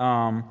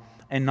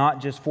 and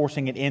not just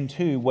forcing it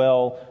into,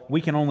 well,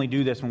 we can only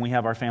do this when we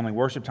have our family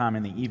worship time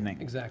in the evening.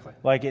 Exactly.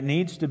 Like it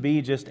needs to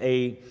be just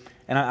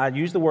and I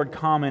use the word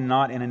common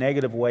not in a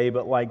negative way,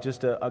 but like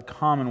just a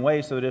common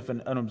way, so that if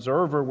an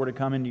observer were to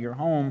come into your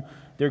home,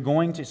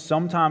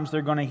 sometimes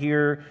they're going to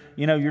hear,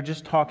 you're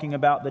just talking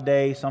about the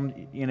day,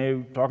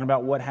 talking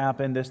about what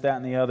happened, this, that,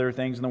 and the other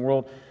things in the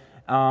world.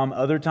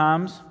 Other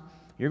times,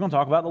 you're going to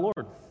talk about the Lord.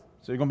 So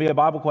there's going to be a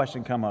Bible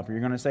question come up, or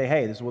you're going to say,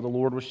 hey, this is what the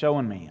Lord was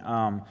showing me.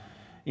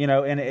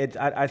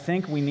 I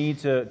think we need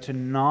to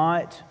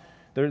not...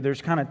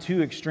 There's kind of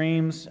two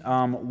extremes.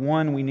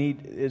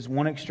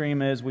 One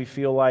extreme is we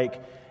feel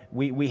like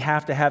we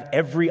have to have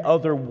every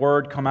other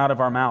word come out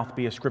of our mouth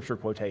be a scripture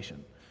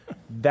quotation.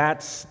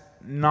 That's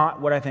not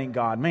what I think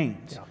God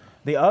means. Yeah.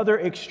 The other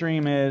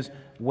extreme is,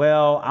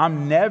 well,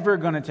 I'm never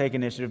going to take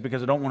initiative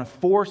because I don't want to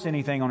force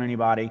anything on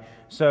anybody.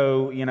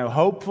 So,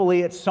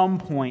 hopefully at some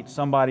point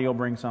somebody will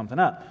bring something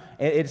up.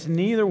 It's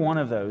neither one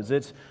of those.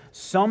 It's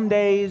some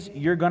days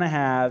you're going to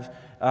have...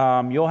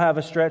 you'll have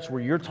a stretch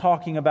where you're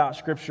talking about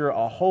Scripture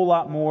a whole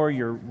lot more,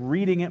 you're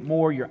reading it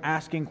more, you're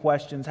asking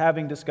questions,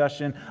 having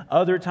discussion.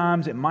 Other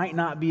times it might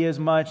not be as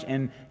much,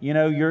 and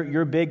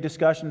your big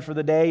discussion for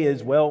the day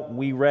is, well,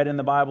 we read in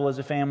the Bible as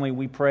a family,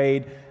 we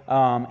prayed,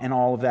 and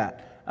all of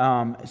that.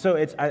 So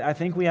I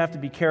think we have to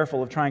be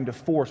careful of trying to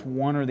force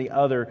one or the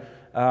other,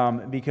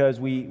 because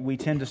we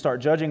tend to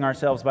start judging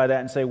ourselves by that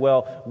and say,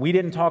 well, we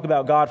didn't talk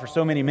about God for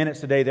so many minutes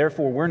today,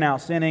 therefore we're now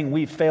sinning,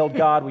 we've failed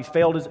God, we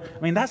failed His...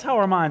 that's how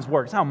our minds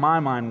work. It's how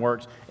my mind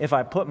works if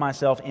I put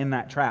myself in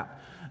that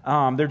trap.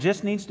 There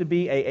just needs to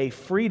be a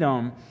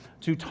freedom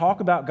to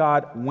talk about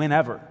God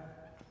whenever.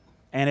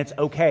 And it's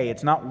okay.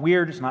 It's not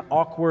weird. It's not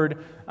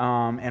awkward.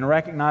 And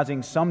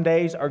recognizing some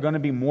days are going to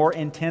be more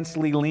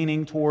intensely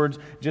leaning towards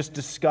just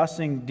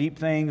discussing deep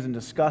things and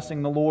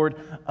discussing the Lord.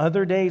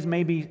 Other days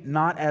maybe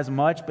not as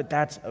much, but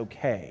that's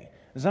okay.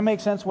 Does that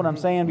make sense what I'm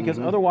saying? Because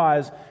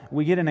otherwise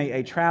we get in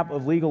a trap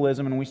of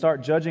legalism and we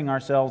start judging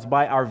ourselves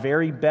by our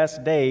very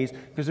best days,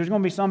 because there's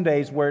going to be some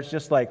days where it's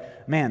just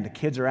like, man, the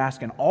kids are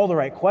asking all the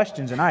right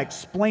questions and I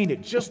explained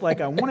it just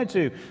like I wanted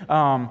to.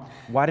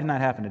 Why didn't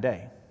that happen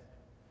today?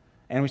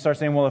 And we start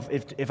saying, well,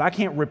 if I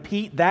can't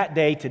repeat that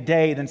day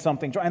today, then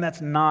something's wrong. And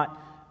that's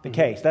not the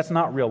case. That's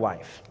not real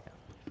life.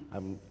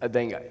 I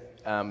think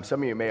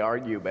some of you may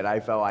argue, but I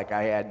felt like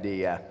I had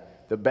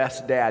the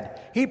best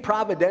dad. He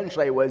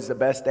providentially was the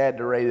best dad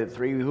to raise the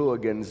 3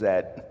 hooligans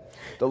that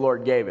the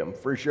Lord gave him,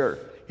 for sure.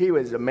 He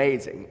was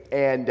amazing.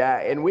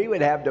 And we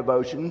would have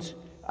devotions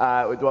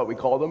with what we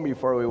called them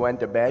before we went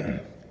to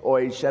bed.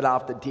 Always shut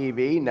off the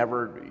TV,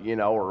 never,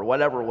 or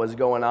whatever was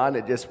going on,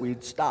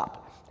 we'd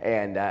stop.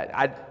 And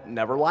I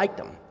never liked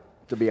them,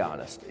 to be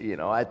honest.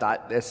 I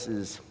thought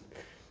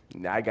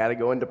I got to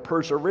go into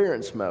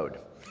perseverance mode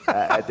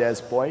at this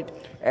point.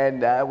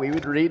 And we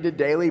would read the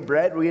daily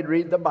bread, we'd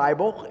read the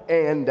Bible,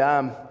 and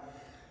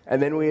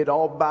then we'd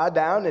all bow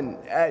down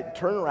and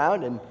turn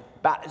around, and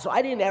So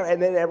I didn't ever,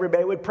 and then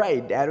everybody would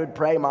pray. Dad would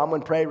pray, Mom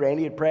would pray,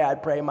 Randy would pray,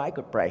 I'd pray, Mike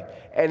would pray.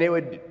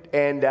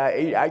 And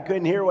I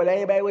couldn't hear what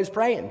anybody was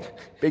praying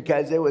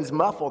because it was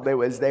muffled. They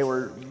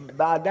were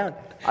bowed down.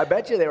 I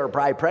bet you they were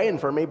probably praying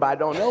for me, but I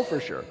don't know for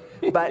sure.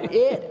 But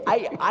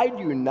I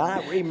do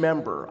not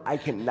remember, I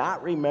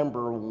cannot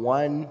remember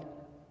one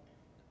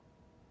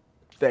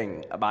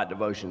thing about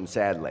devotion,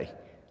 sadly.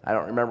 I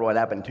don't remember what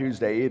happened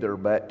Tuesday either,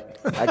 but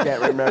I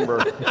can't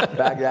remember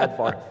back that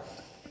far.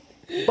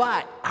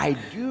 But I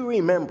do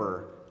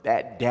remember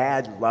that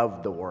Dad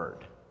loved the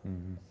Word.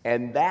 Mm-hmm.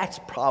 And that's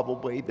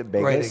probably the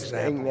biggest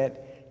thing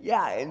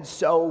and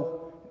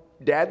so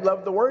Dad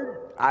loved the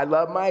Word. I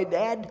love my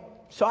dad,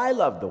 so I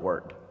love the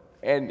Word.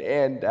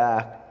 And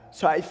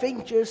so I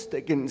think just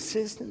the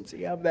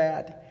consistency of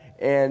that,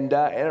 and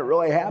it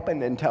really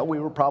happened until we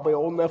were probably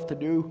old enough to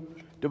do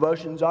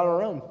devotions on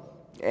our own.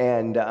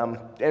 And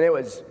it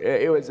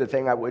was a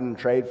thing I wouldn't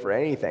trade for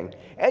anything.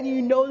 And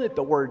you know that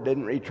the Word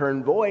didn't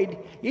return void,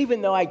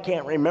 even though I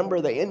can't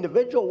remember the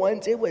individual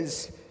ones. It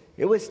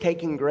was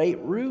taking great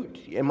root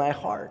in my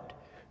heart.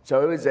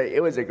 So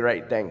it was a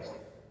great thing.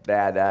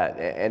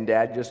 And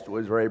Dad just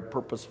was very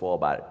purposeful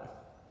about it.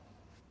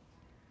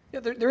 Yeah,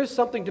 there is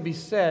something to be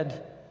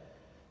said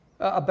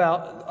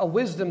about a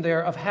wisdom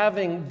there of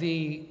having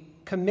the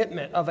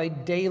commitment of a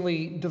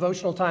daily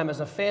devotional time as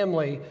a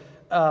family.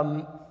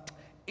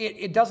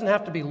 It doesn't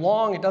have to be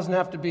long. It doesn't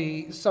have to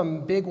be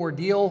some big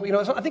ordeal. You know,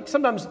 I think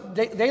sometimes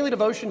daily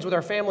devotions with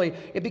our family,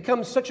 it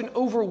becomes such an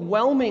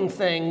overwhelming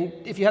thing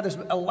if you have this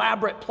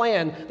elaborate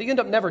plan that you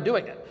end up never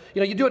doing it.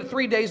 You know, you do it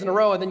 3 days in a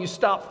row and then you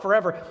stop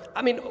forever.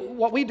 I mean,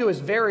 what we do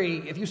is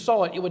if you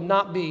saw it, it would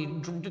not be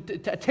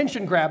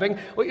attention grabbing.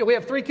 We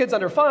have 3 kids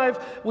under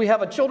 5. We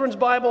have a children's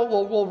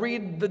Bible. We'll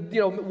read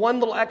one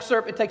little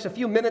excerpt. It takes a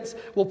few minutes.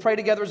 We'll pray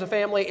together as a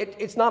family.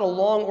 It's not a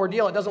long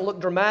ordeal. It doesn't look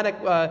dramatic.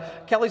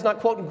 Kelly's not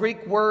quoting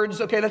Greek words.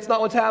 Okay, that's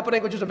not what's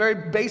happening, which is a very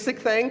basic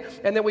thing.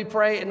 And then we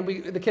pray and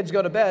the kids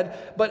go to bed.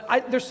 But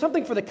there's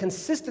something for the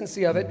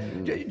consistency of it.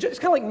 It's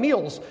kind of like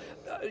meals.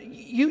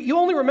 You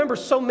only remember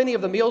so many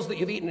of the meals that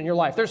you've eaten in your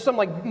life. There's some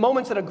like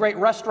moments at a great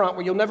restaurant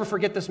where you'll never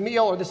forget this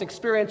meal or this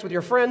experience with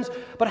your friends.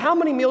 But how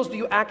many meals do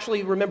you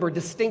actually remember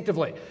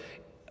distinctively?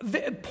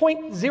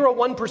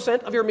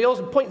 0.01% of your meals,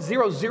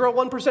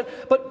 0.001%,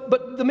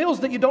 but the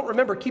meals that you don't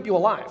remember keep you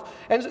alive.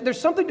 And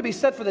there's something to be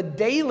said for the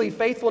daily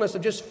faithfulness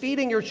of just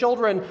feeding your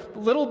children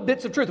little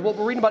bits of truth. We're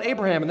reading about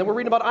Abraham, and then we're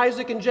reading about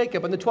Isaac and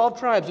Jacob, and the 12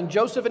 tribes, and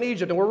Joseph in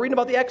Egypt, and we're reading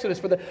about the Exodus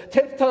for the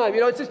 10th time.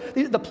 You know, it's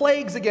just the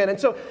plagues again. And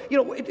so, you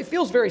know, it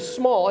feels very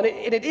small, and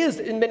it is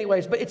in many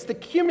ways, but it's the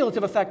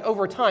cumulative effect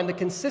over time, the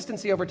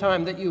consistency over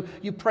time that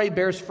you pray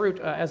bears fruit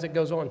as it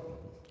goes on.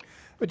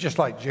 But just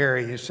like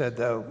Jerry, you said,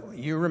 though,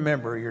 you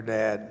remember your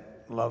dad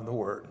loved the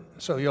Word.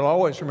 So you'll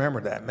always remember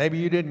that. Maybe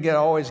you didn't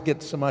always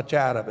get so much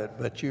out of it,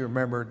 but you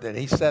remember that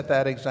he set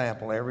that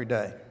example every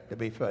day to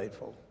be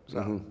faithful.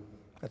 So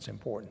that's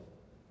important.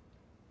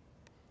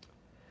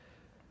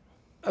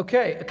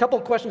 Okay, a couple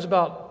of questions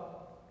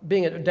about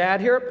being a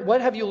dad here. What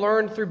have you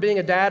learned through being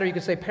a dad, or you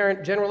could say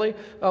parent generally?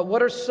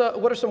 What are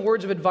some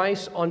words of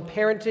advice on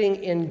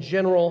parenting in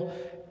general?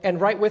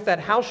 And right with that,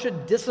 how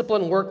should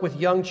discipline work with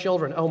young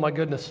children? Oh my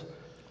goodness.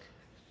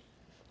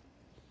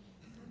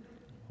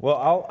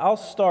 Well, I'll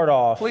start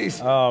off. Please.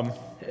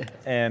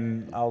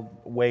 And I'll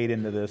wade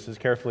into this as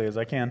carefully as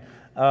I can.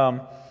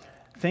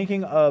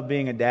 Thinking of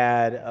being a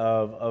dad,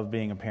 of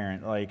being a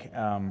parent,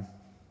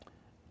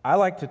 I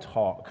like to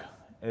talk.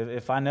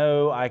 If I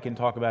know I can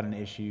talk about an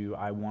issue,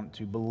 I want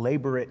to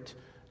belabor it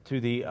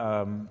to the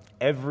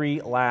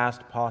every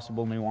last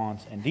possible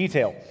nuance and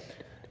detail.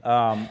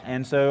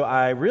 And so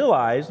I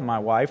realized, my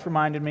wife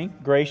reminded me,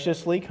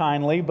 graciously,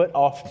 kindly, but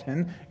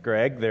often,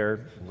 Greg,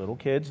 they're little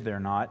kids,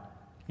 they're not,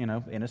 in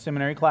a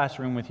seminary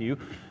classroom with you.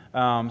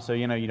 So,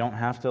 you don't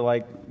have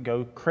to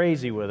go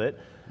crazy with it.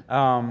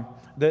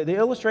 The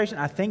illustration,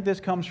 I think this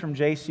comes from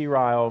J.C.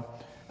 Ryle.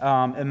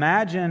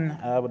 Imagine,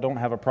 we don't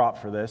have a prop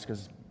for this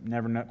because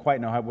never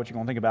quite know what you're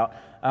going to think about.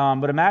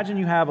 But imagine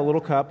you have a little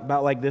cup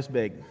about like this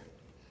big.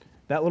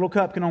 That little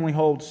cup can only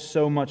hold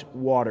so much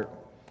water.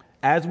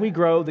 As we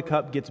grow, the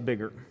cup gets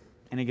bigger,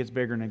 and it gets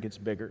bigger, and it gets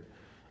bigger.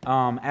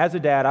 As a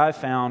dad, I've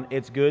found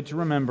it's good to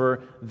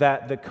remember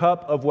that the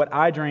cup of what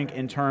I drink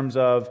in terms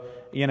of,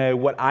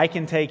 what I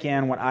can take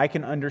in, what I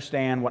can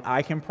understand, what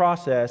I can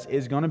process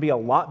is going to be a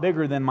lot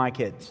bigger than my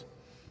kids.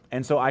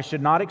 And so I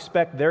should not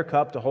expect their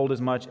cup to hold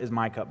as much as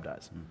my cup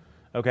does.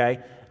 Okay?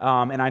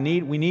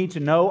 And we need to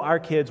know our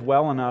kids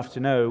well enough to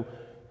know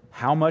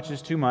how much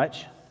is too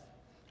much,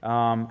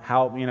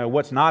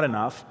 what's not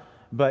enough.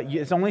 But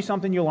it's only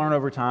something you'll learn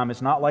over time.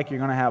 It's not like you're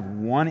going to have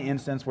one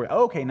instance where,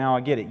 okay, now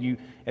I get it.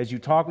 As you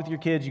talk with your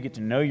kids, you get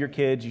to know your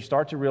kids. You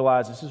start to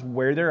realize this is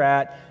where they're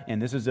at, and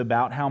this is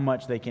about how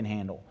much they can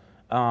handle.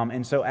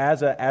 And so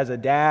as a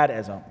dad,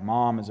 as a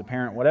mom, as a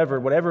parent, whatever,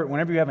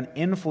 whenever you have an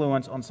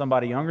influence on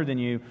somebody younger than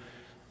you,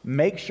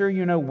 make sure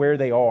you know where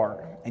they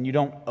are and you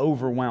don't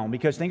overwhelm.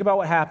 Because think about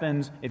what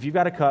happens if you've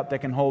got a cup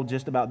that can hold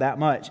just about that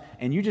much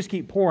and you just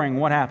keep pouring,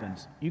 what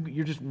happens?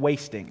 You're just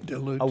wasting.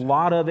 Dilute. A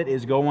lot of it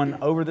is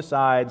going over the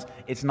sides.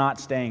 It's not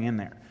staying in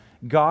there.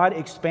 God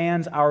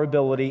expands our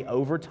ability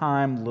over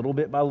time, little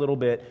bit by little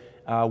bit,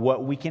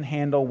 what we can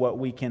handle, what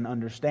we can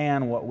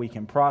understand, what we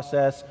can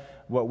process,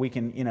 what we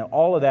can,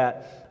 all of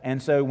that.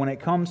 And so when it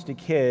comes to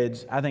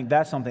kids, I think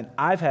that's something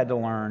I've had to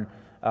learn.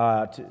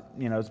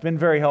 It's been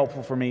very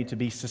helpful for me to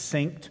be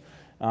succinct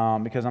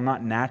because I'm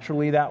not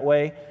naturally that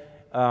way.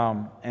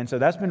 And so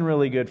that's been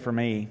really good for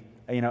me,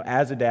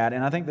 as a dad.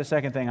 And I think the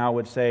second thing I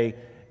would say,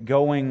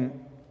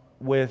 going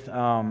with,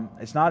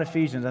 it's not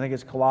Ephesians, I think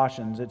it's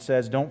Colossians. It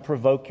says, don't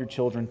provoke your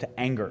children to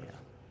anger.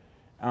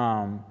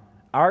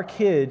 Our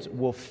kids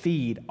will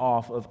feed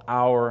off of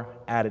our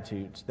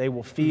attitudes. They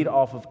will feed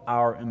off of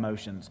our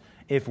emotions.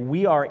 If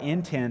we are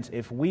intense,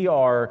 if we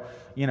are,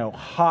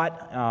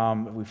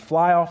 hot, we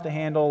fly off the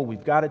handle,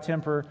 we've got a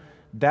temper,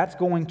 that's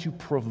going to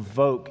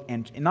provoke,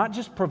 and not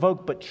just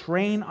provoke, but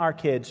train our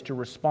kids to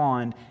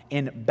respond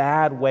in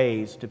bad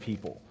ways to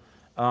people.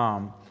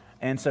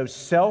 And so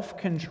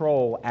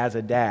self-control as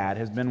a dad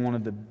has been one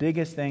of the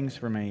biggest things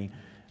for me.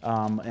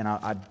 And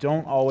I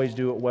don't always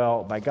do it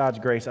well. By God's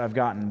grace, I've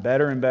gotten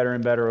better and better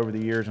and better over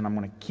the years, and I'm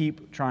going to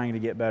keep trying to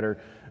get better,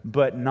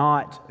 but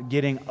not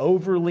getting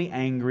overly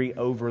angry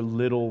over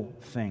little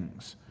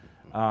things.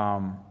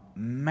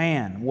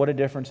 Man, what a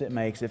difference it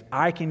makes. If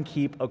I can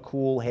keep a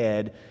cool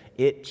head,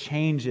 it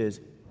changes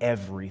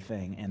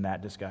everything in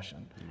that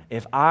discussion.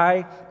 If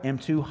I am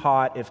too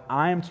hot, if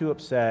I am too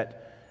upset,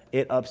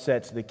 it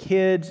upsets the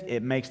kids,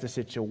 it makes the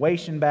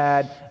situation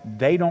bad,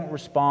 they don't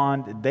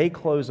respond, they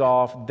close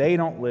off, they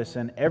don't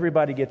listen,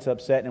 everybody gets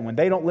upset, and when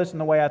they don't listen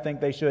the way I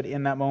think they should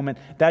in that moment,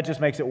 that just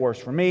makes it worse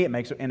for me, and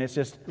it's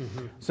just,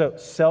 so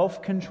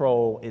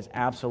self-control is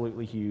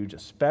absolutely huge,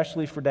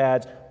 especially for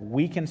dads.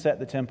 We can set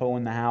the tempo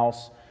in the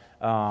house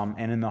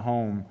and in the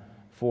home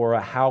for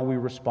how we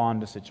respond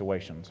to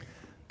situations.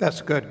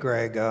 That's good,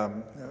 Greg.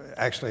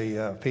 Actually,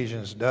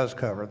 Ephesians does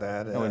cover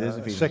that. Oh, it is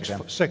Ephesians.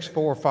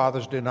 6:4,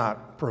 fathers, do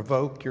not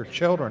provoke your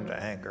children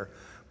to anger,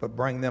 but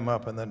bring them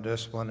up in the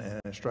discipline and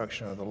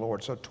instruction of the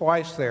Lord. So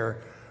twice there,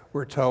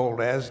 we're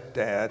told as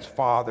dads,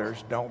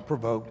 fathers, don't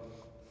provoke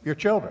your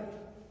children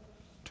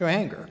to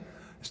anger.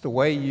 It's the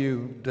way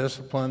you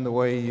discipline, the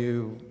way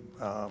you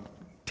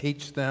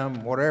teach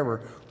them,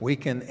 whatever. We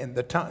can, in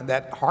the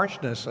that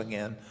harshness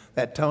again,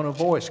 that tone of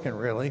voice can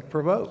really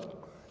provoke.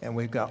 And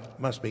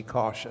must be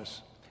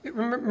cautious.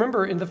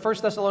 Remember in the 1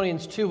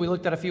 Thessalonians 2, we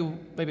looked at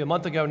maybe a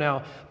month ago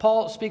now,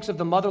 Paul speaks of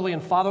the motherly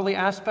and fatherly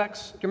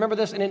aspects. Do you remember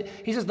this? And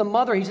he says,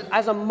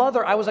 as a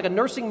mother, I was like a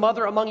nursing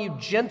mother among you,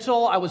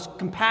 gentle, I was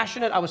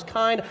compassionate, I was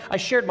kind, I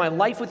shared my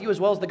life with you as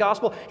well as the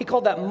gospel. He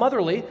called that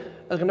motherly,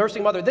 like a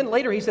nursing mother. Then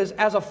later he says,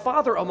 as a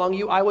father among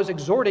you, I was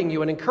exhorting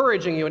you and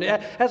encouraging you. And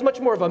it has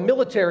much more of a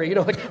military,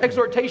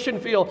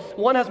 exhortation feel.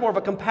 One has more of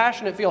a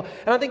compassionate feel.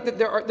 And I think that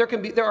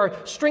there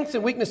are strengths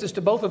and weaknesses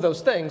to both of those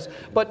things.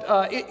 But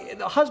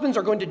husbands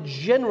are going to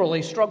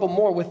generally struggle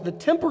more with the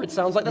temper, it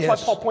sounds like. That's Yes.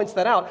 why Paul points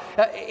that out.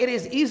 It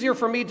is easier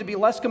for me to be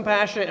less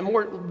compassionate and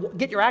more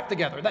get your act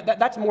together.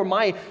 That's more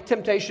my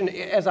temptation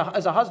as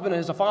a husband and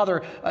as a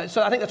father.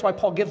 So I think that's why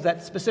Paul gives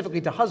that specifically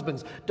to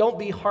husbands. Don't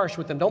be harsh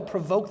with them. Don't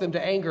provoke them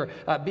to anger.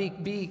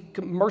 Be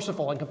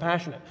merciful and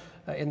compassionate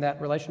in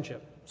that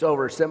relationship. So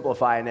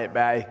oversimplifying it,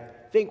 but I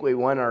think we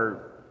want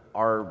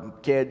our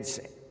kids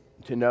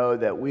to know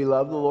that we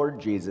love the Lord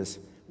Jesus,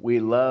 we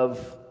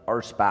love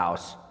our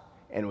spouse,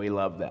 and we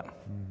love them.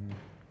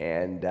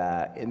 And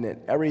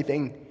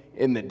everything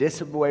in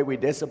the way we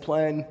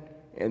discipline,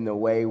 in the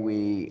way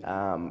we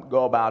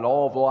go about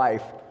all of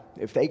life,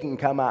 if they can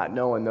come out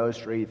knowing those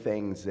three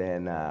things,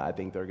 then I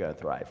think they're going to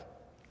thrive.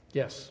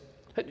 Yes.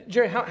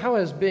 Jerry, how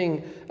has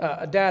being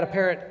a dad, a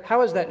parent, how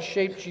has that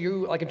shaped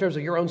you, like in terms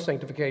of your own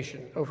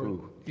sanctification over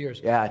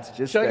years? Yeah, it's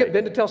just. Should I get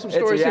Ben to tell some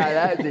stories? Yeah,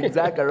 that's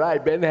exactly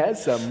right. Ben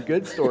has some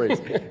good stories.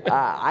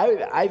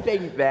 I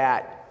think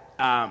that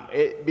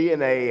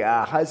being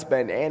a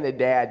husband and a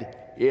dad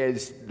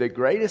is the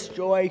greatest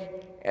joy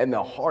and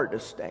the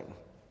hardest thing,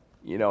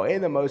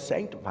 and the most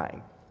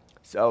sanctifying.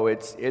 So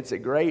it's a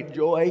great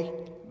joy,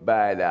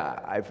 but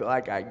I feel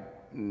like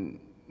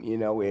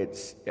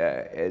it's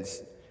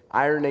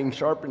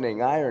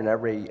sharpening iron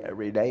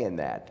every day in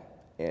that.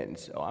 And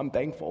so I'm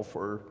thankful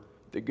for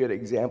the good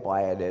example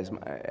I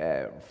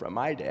had from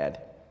my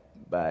dad.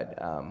 But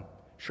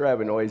sure, I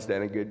haven't always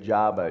done a good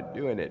job of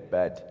doing it.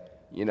 But,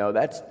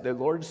 that's the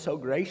Lord's so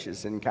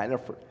gracious and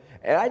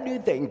and I do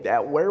think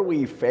that where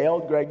we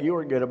failed, Greg, you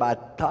were good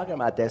about talking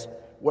about this,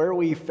 where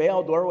we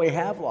failed, where we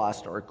have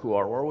lost our cool,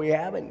 or where we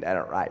haven't done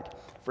it right.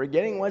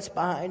 Forgetting what's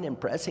behind and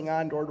pressing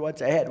on toward what's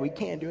ahead. We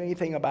can't do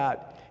anything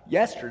about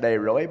yesterday,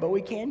 really, but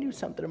we can do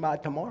something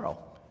about tomorrow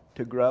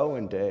to grow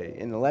and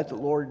to let the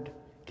Lord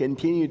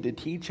continue to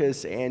teach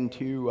us and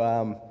to,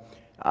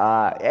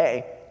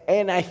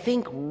 and I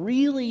think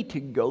really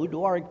to go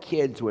to our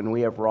kids when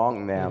we have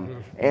wronged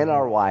them and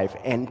our wife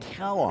and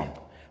tell them,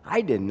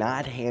 I did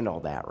not handle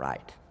that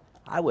right.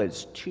 I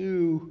was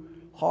too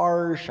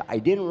harsh. I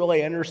didn't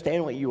really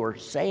understand what you were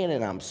saying,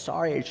 and I'm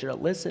sorry. I should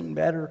have listened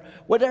better.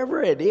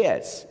 Whatever it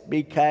is,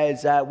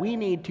 because we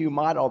need to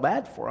model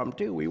that for them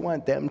too. We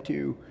want them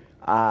to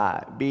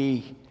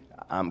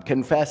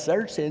confess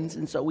their sins,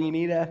 and so we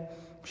need to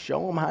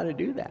show them how to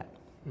do that.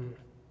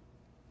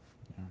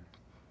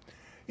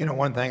 You know,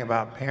 one thing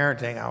about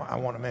parenting, I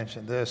want to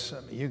mention this.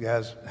 You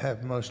guys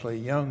have mostly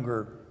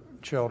younger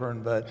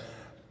children, but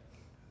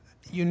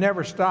you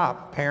never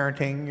stop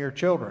parenting your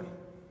children.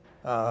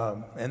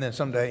 And then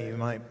someday you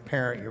might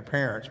parent your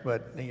parents,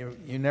 but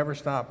you never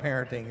stop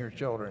parenting your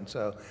children.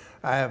 So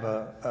I have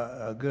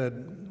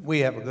we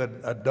have a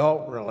good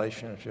adult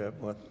relationship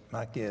with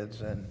my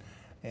kids,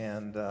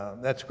 and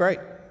that's great.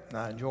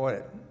 I enjoy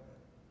it.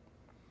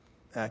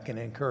 I can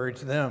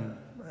encourage them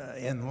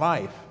in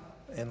life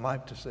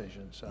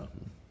decisions. So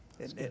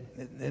it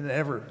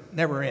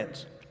never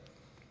ends.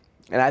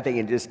 And I think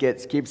it just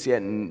keeps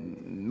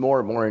getting more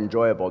and more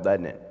enjoyable,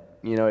 doesn't it?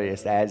 You know,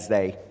 just as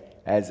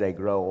they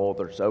grow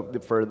older. So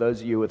for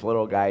those of you with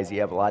little guys, you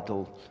have a lot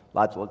to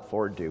look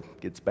forward to.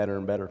 It gets better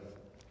and better.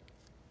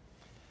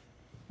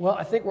 Well,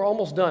 I think we're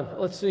almost done.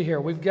 Let's see here.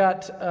 We've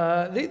got,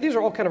 these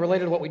are all kind of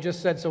related to what we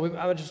just said, so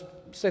I would just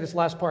say this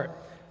last part.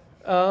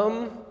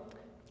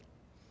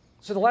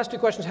 So the last two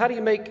questions, how do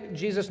you make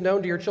Jesus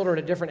known to your children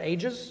at different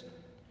ages?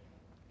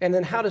 And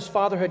then how does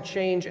fatherhood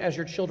change as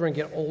your children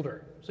get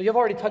older? So you've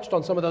already touched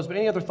on some of those, but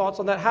any other thoughts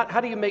on that?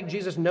 How do you make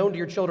Jesus known to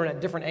your children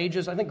at different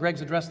ages? I think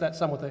Greg's addressed that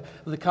some with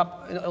the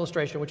cup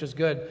illustration, which is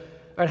good.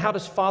 And how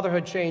does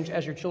fatherhood change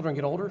as your children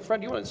get older?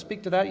 Fred, do you want to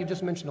speak to that? You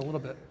just mentioned a little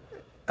bit.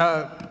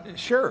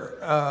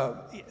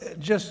 Sure.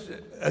 Just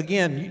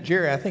again,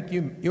 Jerry, I think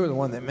you were the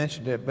one that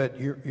mentioned it, but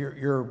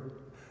you're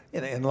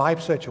in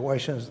life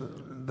situations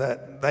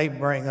that they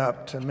bring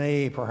up to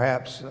me,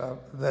 perhaps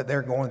that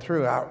they're going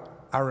through.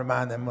 I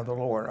remind them of the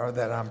Lord, or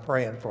that I'm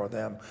praying for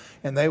them,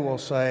 and they will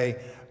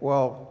say,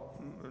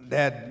 "Well,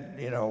 Dad,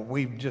 you know,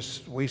 we've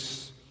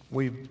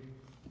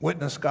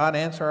witnessed God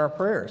answer our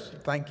prayers.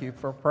 Thank you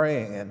for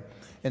praying."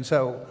 And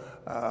so,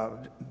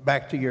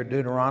 back to your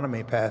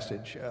Deuteronomy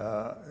passage,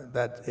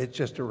 that it's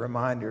just a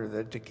reminder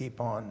that to keep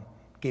it on,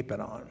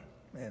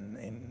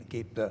 and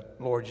keep the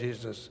Lord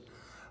Jesus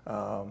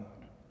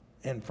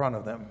in front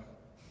of them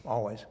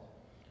always.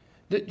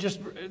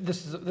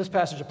 This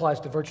passage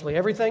applies to virtually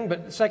everything,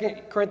 but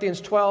 2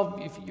 Corinthians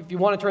 12, if you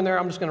want to turn there,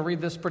 I'm just going to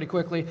read this pretty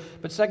quickly.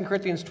 But 2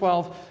 Corinthians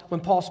 12, when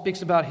Paul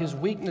speaks about his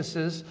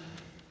weaknesses,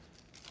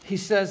 he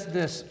says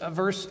this,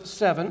 verse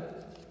 7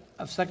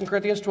 of 2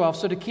 Corinthians 12,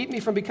 "So to keep me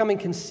from becoming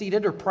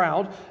conceited or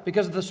proud,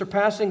 because of the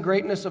surpassing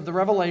greatness of the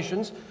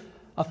revelations,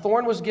 a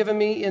thorn was given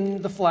me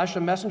in the flesh,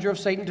 a messenger of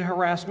Satan to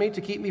harass me, to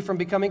keep me from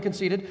becoming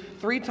conceited.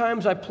 3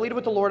 times I pleaded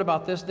with the Lord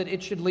about this, that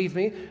it should leave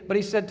me. But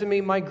he said to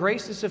me, 'My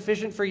grace is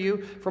sufficient for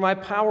you, for my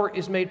power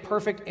is made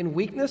perfect in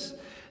weakness.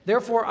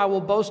 Therefore I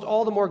will boast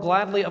all the more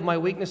gladly of my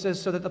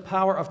weaknesses, so that the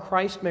power of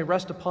Christ may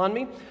rest upon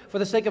me. For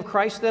the sake of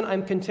Christ, then, I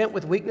am content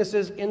with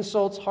weaknesses,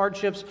 insults,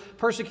 hardships,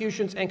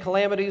 persecutions, and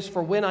calamities.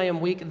 For when I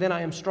am weak, then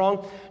I am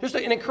strong.'" Just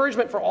an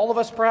encouragement for all of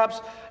us, perhaps.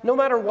 No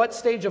matter what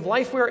stage of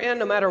life we're in,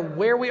 no matter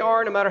where we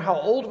are, no matter how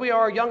old we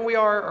are, young we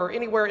are, or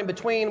anywhere in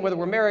between, whether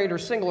we're married or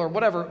single or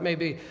whatever it may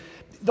be,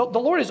 the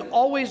Lord is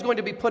always going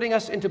to be putting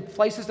us into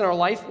places in our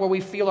life where we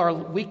feel our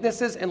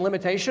weaknesses and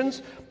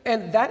limitations,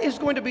 and that is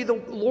going to be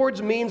the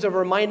Lord's means of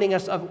reminding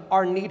us of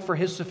our need for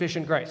His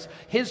sufficient grace,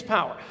 His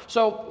power.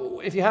 So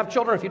if you have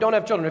children, if you don't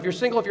have children, if you're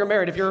single, if you're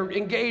married, if you're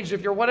engaged,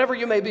 if you're whatever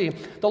you may be,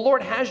 the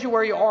Lord has you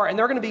where you are, and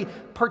there are going to be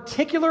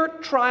particular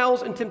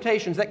trials and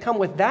temptations that come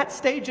with that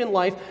stage in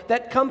life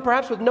that come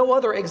perhaps with no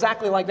other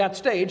exactly like that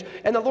stage,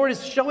 and the Lord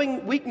is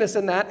showing weakness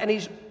in that, and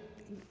He's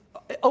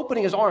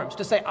opening His arms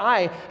to say,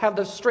 "I have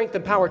the strength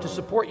and power to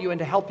support you and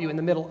to help you in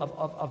the middle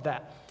of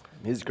that."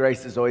 His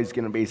grace is always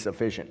going to be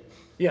sufficient.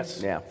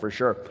 Yes. Yeah, for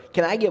sure.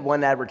 Can I give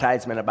one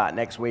advertisement about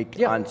next week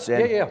on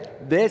sin? Yeah.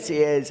 This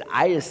is,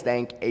 I just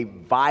think, a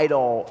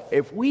vital,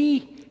 if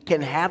we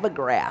can have a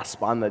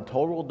grasp on the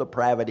total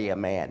depravity of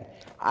man,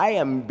 I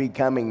am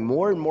becoming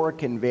more and more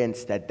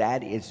convinced that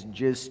that is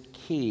just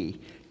key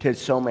to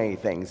so many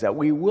things, that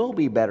we will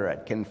be better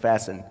at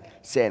confessing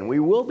sin. We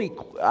will be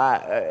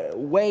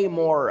way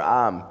more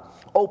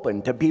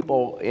open to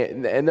people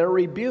in their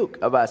rebuke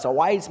of us. A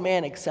wise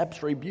man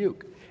accepts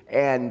rebuke.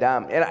 And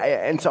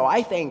so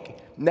I think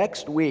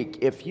next week,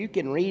 if you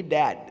can read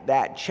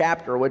that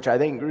chapter, which I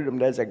think Grudem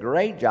does a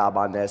great job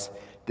on this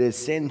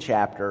sin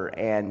chapter,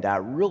 and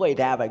really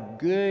to have a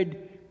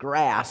good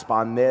grasp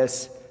on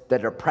this, the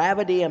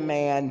depravity of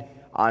man,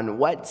 on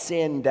what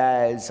sin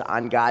does,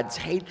 on God's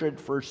hatred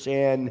for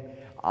sin,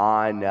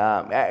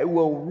 it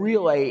will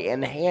really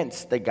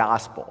enhance the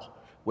gospel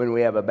when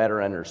we have a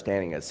better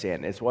understanding of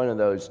sin. It's one of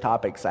those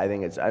topics I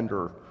think is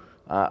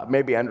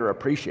maybe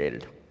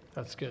underappreciated.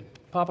 That's good.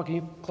 Papa, can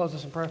you close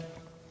us in prayer?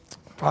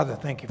 Father,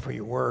 thank you for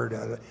your word.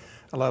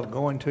 I love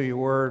going to your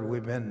word.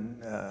 We've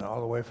been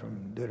all the way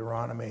from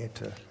Deuteronomy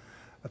to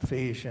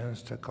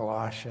Ephesians to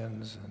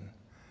Colossians and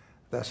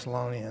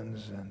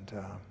Thessalonians, and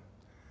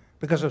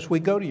Because as we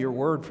go to your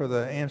word for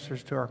the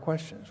answers to our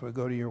questions, we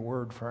go to your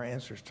word for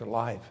answers to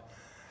life.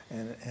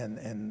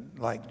 And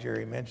like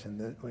Jerry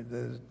mentioned,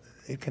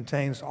 it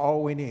contains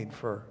all we need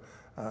for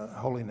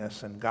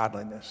holiness and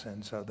godliness.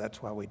 And so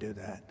that's why we do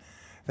that.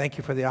 Thank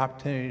you for the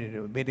opportunity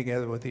to be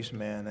together with these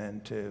men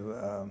and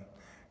to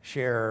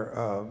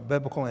share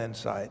biblical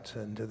insights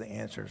into the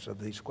answers of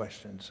these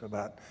questions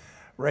about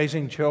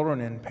raising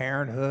children in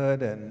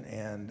parenthood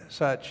and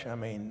such. I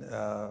mean,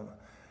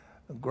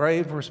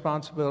 grave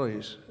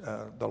responsibilities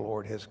the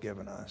Lord has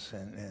given us.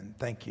 And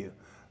thank you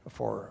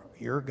for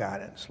your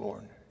guidance,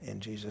 Lord. In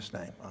Jesus'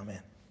 name,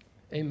 amen.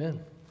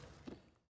 Amen.